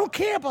 no. I don't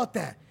care about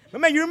that.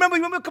 But man, you remember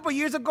a couple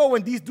years ago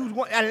when these dudes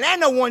won?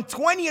 Atlanta won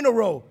 20 in a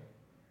row.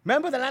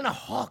 Remember the Atlanta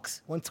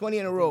Hawks won 20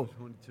 in a row,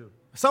 22.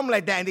 something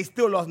like that, and they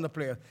still lost in the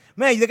playoffs.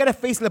 Man, they gotta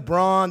face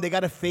LeBron. They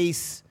gotta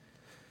face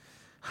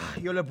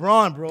your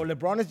LeBron, bro.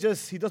 LeBron is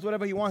just he does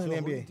whatever he wants in the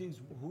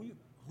NBA.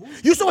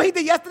 You saw what he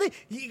did yesterday?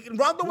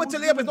 Rondo went to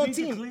lay up his own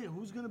team.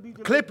 Who's going to beat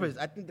the Clippers.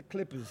 I think the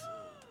Clippers.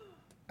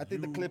 The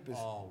Clippers.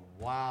 Oh,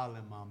 wow,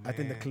 my man. I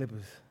think the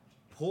Clippers.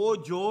 Poor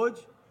George.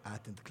 I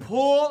think the Clippers.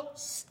 Poor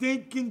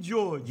stinking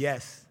George.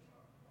 Yes.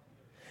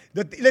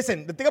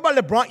 Listen, the thing about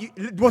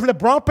LeBron, was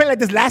LeBron playing like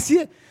this last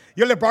year?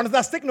 Your LeBron is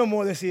not sick no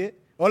more this year.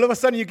 All of a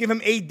sudden, you give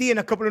him AD and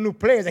a couple of new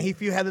players, and he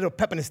feels had a little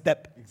pep in his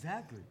step.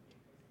 Exactly.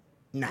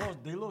 Nah.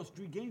 They lost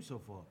 3 games so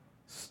far.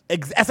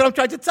 That's what I'm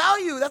trying to tell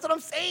you. That's what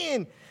I'm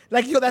saying.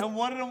 Like, yo, And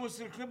one of them was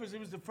to the Clippers. It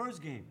was the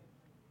first game.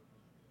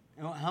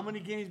 And how many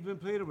games been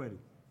played already?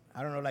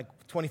 I don't know,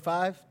 like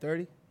 25,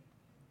 30?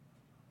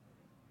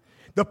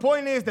 The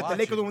point is that the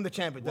Lakers will win the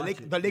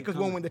championship. The Lakers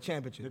won't win the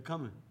championship. They're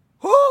coming.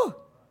 Who?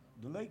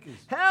 The Lakers.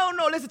 Hell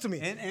no, listen to me.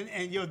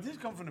 And yo, this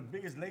comes from the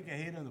biggest Laker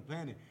hater on the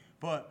planet.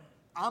 But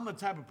I'm a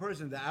type of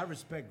person that I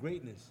respect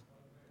greatness.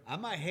 I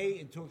might hate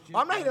and talk shit.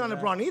 I'm not hating on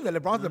LeBron either.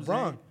 LeBron's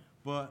LeBron.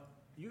 But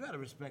you got to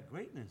respect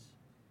greatness.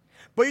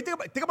 But you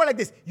think about it like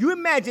this. You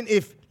imagine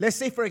if, let's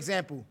say, for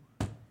example,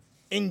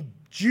 in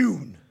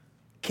June,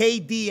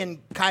 KD and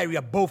Kyrie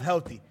are both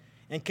healthy.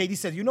 And KD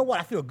says, you know what,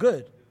 I feel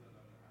good.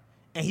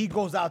 And he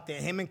goes out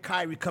there, him and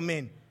Kyrie come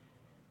in.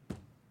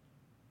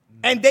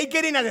 And they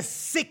get in as a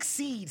 6th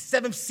seed,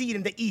 7th seed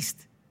in the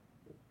East.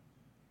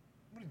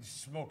 What are you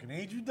smoking,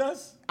 angel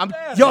dust? I'm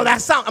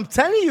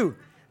telling you,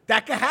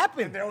 that could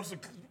happen. And they're also,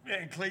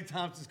 and Klay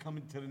Thompson's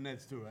coming to the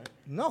Nets too, right?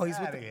 No, he's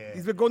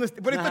with Golden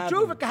State. But it's the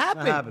truth, it could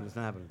happen. It's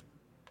not happening.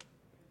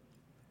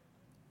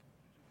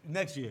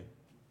 Next year.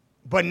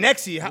 But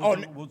next year,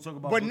 we'll talk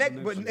about but next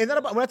year. it's not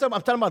about, I'm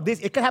talking about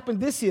this. It could happen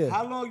this year.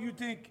 How long you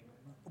think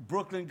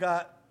Brooklyn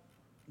got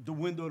the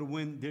window to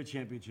win their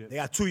championship? They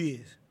got 2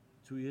 years.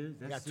 2 years?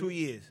 They got 2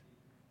 years.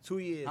 2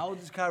 years. How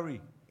old is Kyrie?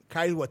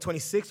 Kyrie's what,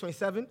 26,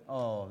 27?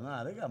 Oh,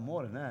 nah, they got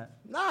more than that.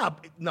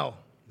 No.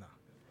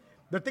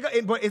 The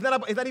thing, but it's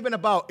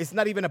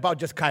not even about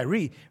just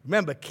Kyrie.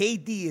 Remember,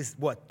 KD is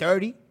what,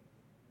 30,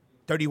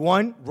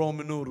 31,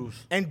 Roman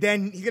noodles. And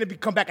then he's gonna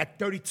come back at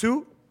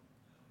 32.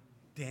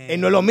 Damn.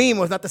 And no lo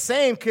mismo. It's not the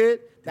same,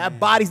 kid. That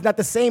body's not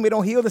the same. It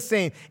don't heal the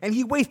same. And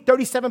he weighs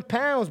 37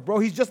 pounds, bro.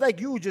 He's just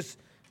like you, just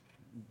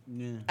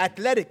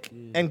athletic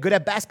and good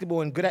at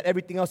basketball and good at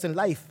everything else in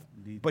life.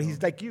 Dito. But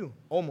he's like you,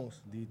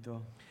 almost.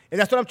 Dito.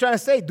 And that's what I'm trying to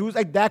say. Dudes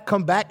like that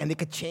come back and they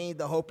could change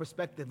the whole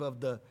perspective of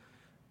the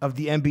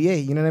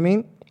NBA. You know what I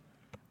mean?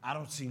 I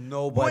don't see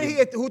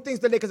nobody. Who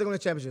thinks the Lakers are going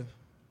to win the championship?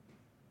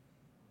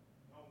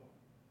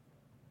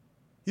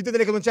 You think the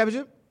Lakers win the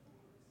championship?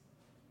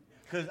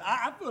 Because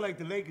I feel like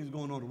the Lakers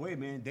going all the way,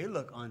 man. They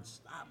look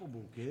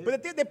unstoppable, kid.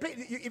 But they play.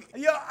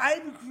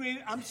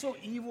 I'm so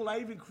evil. I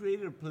even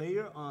created a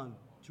player on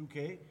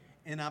 2K,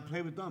 and I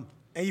play with them.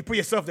 And you put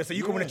yourself there so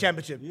you can win a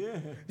championship. Yeah.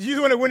 You just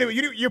want to win it.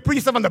 You put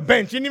yourself on the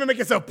bench. You didn't even make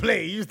yourself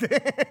play. You want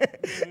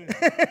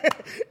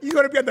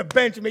to be on the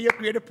bench. You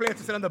create a player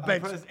to sit on the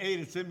bench. I press A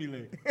to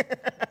simulate.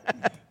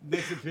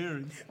 Next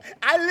appearance.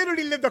 I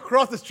literally lived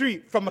across the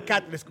street from a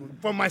Catholic school,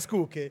 from my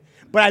school, kid.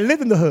 But I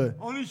lived in the hood.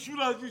 Only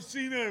shootouts you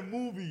see there in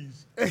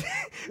movies.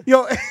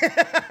 Yo,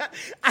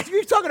 I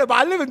keep talking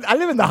about. I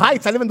live in the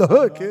Heights. I live in the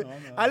hood, kid. No.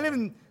 I live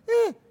in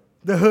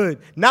the hood.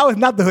 Now it's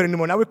not the hood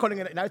anymore. Now we're calling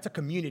it. Now it's a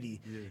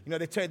community. Yeah.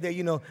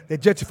 You know, they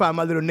gentrify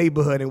my little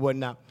neighborhood and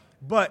whatnot.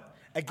 But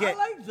again,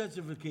 I like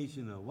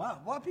gentrification though.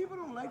 Why people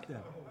don't like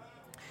that?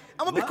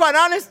 I'm gonna be quite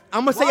honest.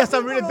 I'm gonna say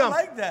something really dumb.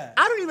 Like that?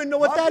 I don't even know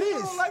what that is. Why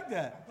people don't like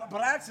that? But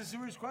I ask a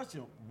serious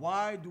question.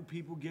 Why do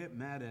people get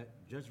mad at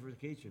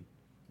gentrification?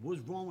 What's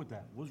wrong with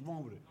that? What's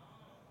wrong with it?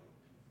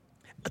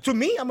 To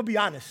me, I'm gonna be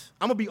honest.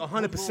 I'm gonna be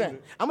 100%.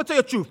 I'm gonna tell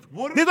you the truth.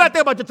 This is what I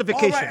think about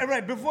gentrification. All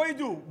right. Before you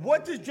do,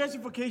 what does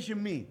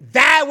gentrification mean?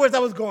 That was I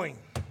was going.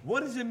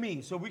 What does it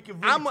mean? So we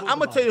can. Really I'm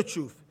gonna tell you the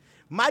truth.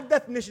 My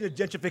definition of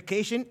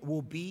gentrification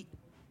will be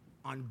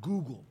on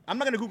Google. I'm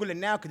not gonna Google it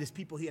now because there's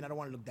people here and I don't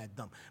want to look that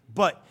dumb.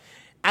 But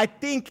I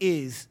think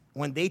is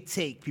when they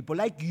take people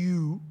like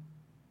you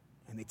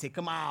and they take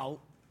them out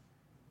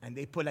and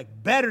they put like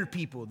better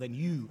people than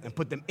you and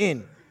put them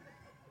in,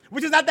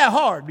 which is not that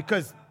hard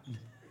because,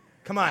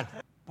 come on.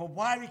 But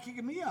why are they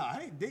kicking me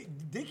out?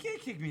 They can't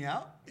kick me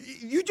out.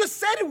 You just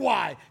said it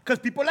why. Because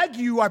people like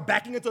you are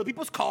backing into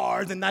people's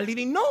cars and not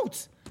leaving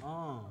notes.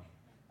 Oh.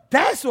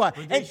 That's why.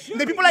 And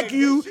the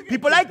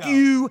people like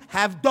you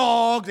have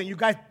dogs and you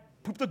guys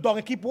poop the dog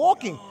and keep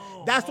walking.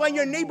 That's why in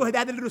your neighborhood they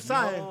had a little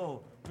sign.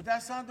 No, but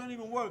that sign don't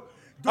even work.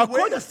 Of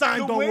course the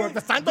sign don't work.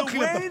 The sign don't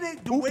clean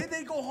up the way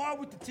they go hard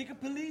with the ticket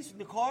police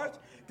and the cars,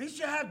 they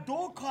should have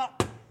dog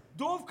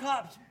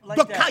cops like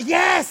that.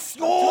 Yes!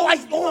 How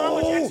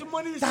much extra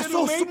money this That's shit so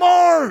will make?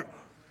 smart.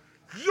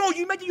 Yo,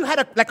 you imagine you had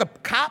a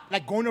cop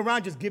like going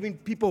around just giving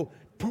people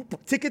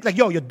poop tickets? Like,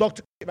 yo, your dog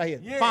took it right here.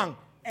 Yeah. Bang.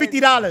 And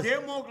 $50.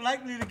 They're more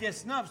likely to get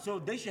snuffed, so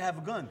they should have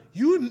a gun.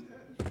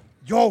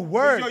 Yo,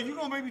 word. Yo, you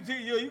gonna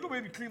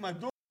make me clean my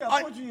door.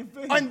 I'll punch you in your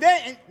face. And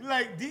then,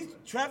 like these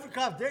traffic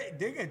cops, they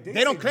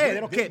don't care. They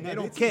don't care. They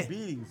don't care.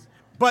 Beatings.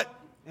 But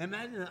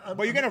imagine,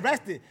 but you're getting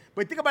arrested.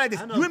 But think about it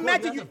like this.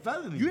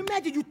 You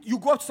imagine you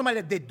go up to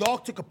somebody that their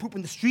dog took a poop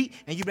in the street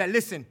and you be like,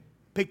 listen,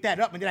 pick that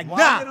up. And they're like, Why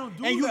nah. they don't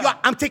do and that?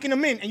 I'm taking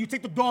them in. And you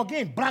take the dog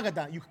in.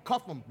 Bragada. You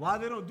cuff them. Why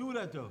they don't do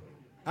that though?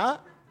 Huh?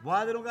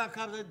 Why they don't got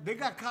cops? They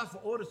got cops for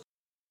all the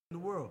in the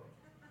world.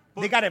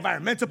 They got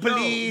environmental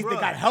police, they bruh.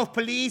 got health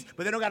police,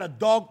 but they don't got a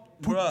dog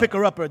Bruh.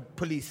 picker upper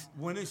police.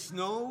 When it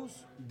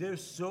snows,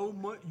 there's so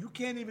much. You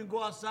can't even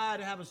go outside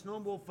and have a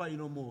snowball fight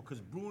no more because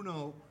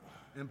Bruno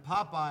and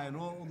Popeye and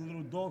all the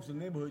little dogs in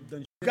the neighborhood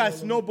done You got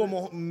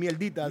snowball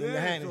mierditas in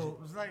the hand. So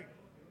it's like,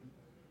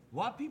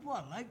 why people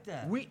are like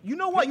that? You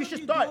know what? You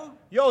should start.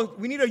 Yo,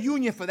 we need a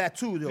union for that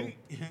too, though.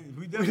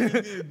 We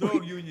definitely need a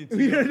dog union,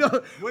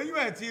 Tito. Where you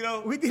at,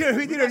 Tito? We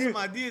got some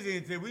ideas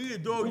in today. We need a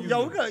dog union.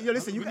 Yo,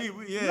 listen, you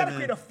gotta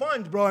create a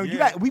fund, bro.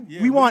 Yeah,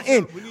 we want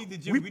in. We need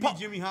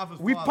Jimmy Hoffa's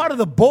father. We part of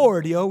the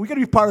board, yo. We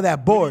gotta be part of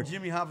that board.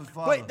 Jimmy Hoffa's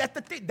father. But that's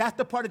the thing. That's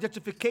the part of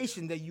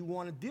gentrification that you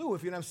want to deal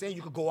with. You know what I'm saying?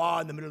 You could go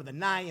out in the middle of the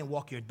night and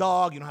walk your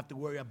dog. You don't have to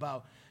worry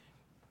about,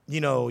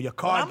 your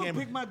car. I'm gonna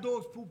pick my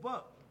dog's poop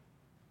up.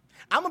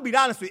 I'm gonna be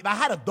honest with you. If I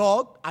had a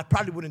dog, I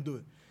probably wouldn't do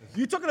it.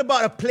 You're talking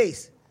about a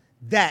place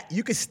that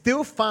you can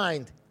still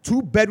find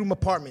 2-bedroom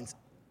apartments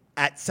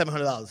at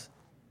 $700.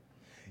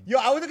 Yo,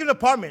 I was looking at an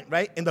apartment,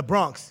 right, in the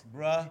Bronx.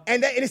 Bruh.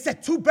 And it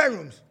said 2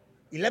 bedrooms,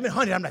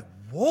 $1,100. I'm like,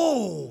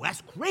 whoa,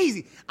 that's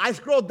crazy. I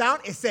scrolled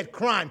down, it said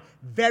crime,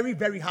 very,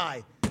 very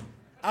high.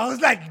 I was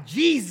like,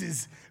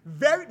 Jesus,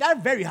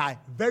 that's very high,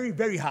 very,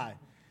 very high.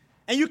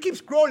 And you keep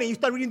scrolling, you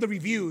start reading the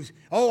reviews.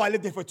 Oh, I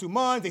lived there for 2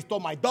 months, they stole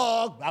my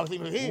dog, I was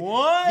even here.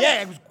 What?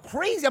 Yeah, it was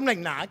crazy. I'm like,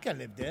 nah, I can't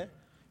live there.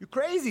 You're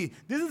crazy.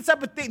 This is the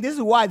type of thing, this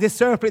is why there's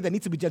certain place that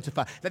needs to be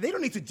gentrified. That they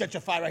don't need to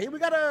gentrify right here. We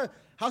got a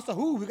House of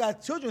Who, we got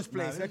a children's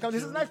place. This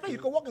is a nice place, you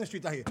can walk in the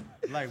streets out here.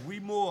 Like, we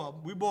more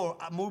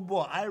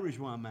Irish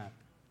where I'm at.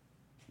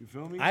 You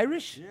feel me?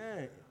 Irish?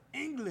 Yeah,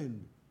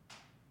 England.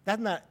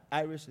 That's not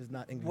Irish, it's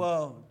not English.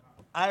 Well,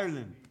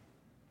 Ireland.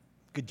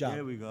 Good job.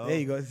 There we go. There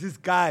you go. It's this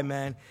guy,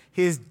 man.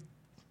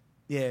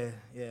 Yeah.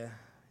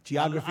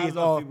 Geography is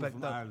all people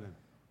from up. Ireland.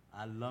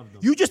 I love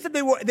them. You just said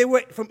they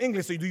were from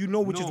England, so do you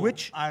know which is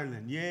which?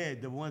 Ireland, yeah,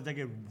 the ones that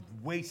get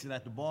wasted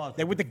at the bars.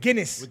 They're with the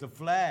Guinness. With the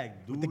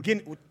flag, dude. The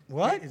Guinness.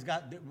 What? It's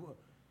got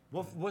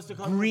what's the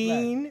color?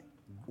 Green,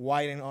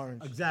 white, and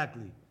orange.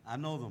 Exactly. I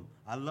know them.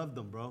 I love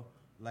them, bro.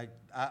 Like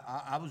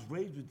I was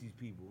raised with these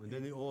people, and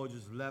then they all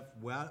just left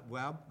where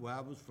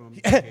I was from.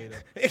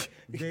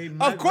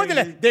 Of course,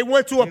 they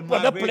went to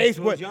another place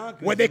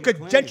where they could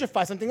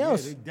gentrify something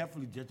else. Yeah, they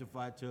definitely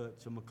gentrified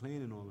to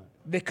McLean and all that.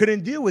 They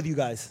couldn't deal with you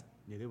guys.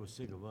 Yeah, they were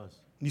sick of us.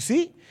 You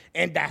see?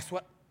 And that's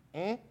what.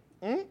 There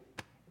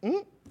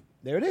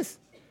it is.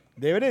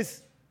 There it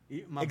is.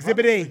 My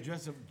Exhibit A.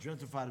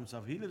 Gentrified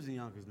himself. He lives in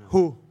Yonkers now.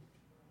 Who?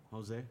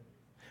 Jose.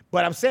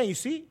 But I'm saying, you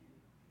see?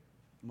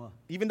 What?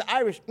 Even the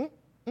Irish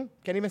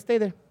can't even stay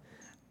there.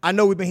 I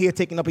know we've been here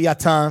taking up your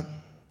time.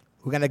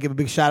 We're going to give a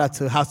big shout out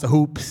to House of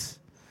Hoops,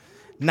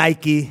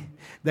 Nike,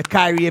 the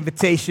Kyrie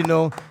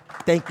Invitational.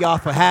 Thank y'all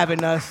for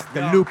having us.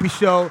 The Loopy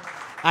Show.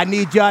 I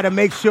need y'all to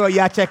make sure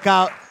y'all check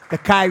out the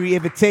Kyrie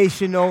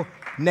Invitational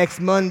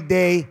next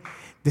Monday,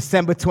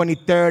 December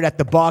 23rd at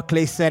the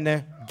Barclays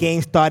Center.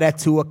 Games start at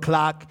 2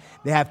 o'clock.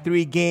 They have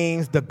 3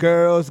 games. The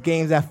girls'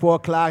 games at 4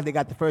 o'clock. They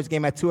got the first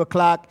game at 2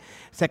 o'clock.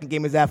 Second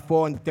game is at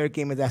 4, and the third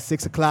game is at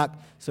 6 o'clock.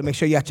 So make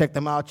sure y'all check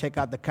them out. Check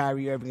out the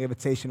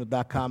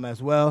KyrieIrvingInvitational.com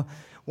as well.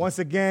 Once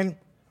again,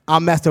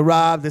 I'm Master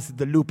Rob. This is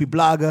the Loopy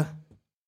Blogger.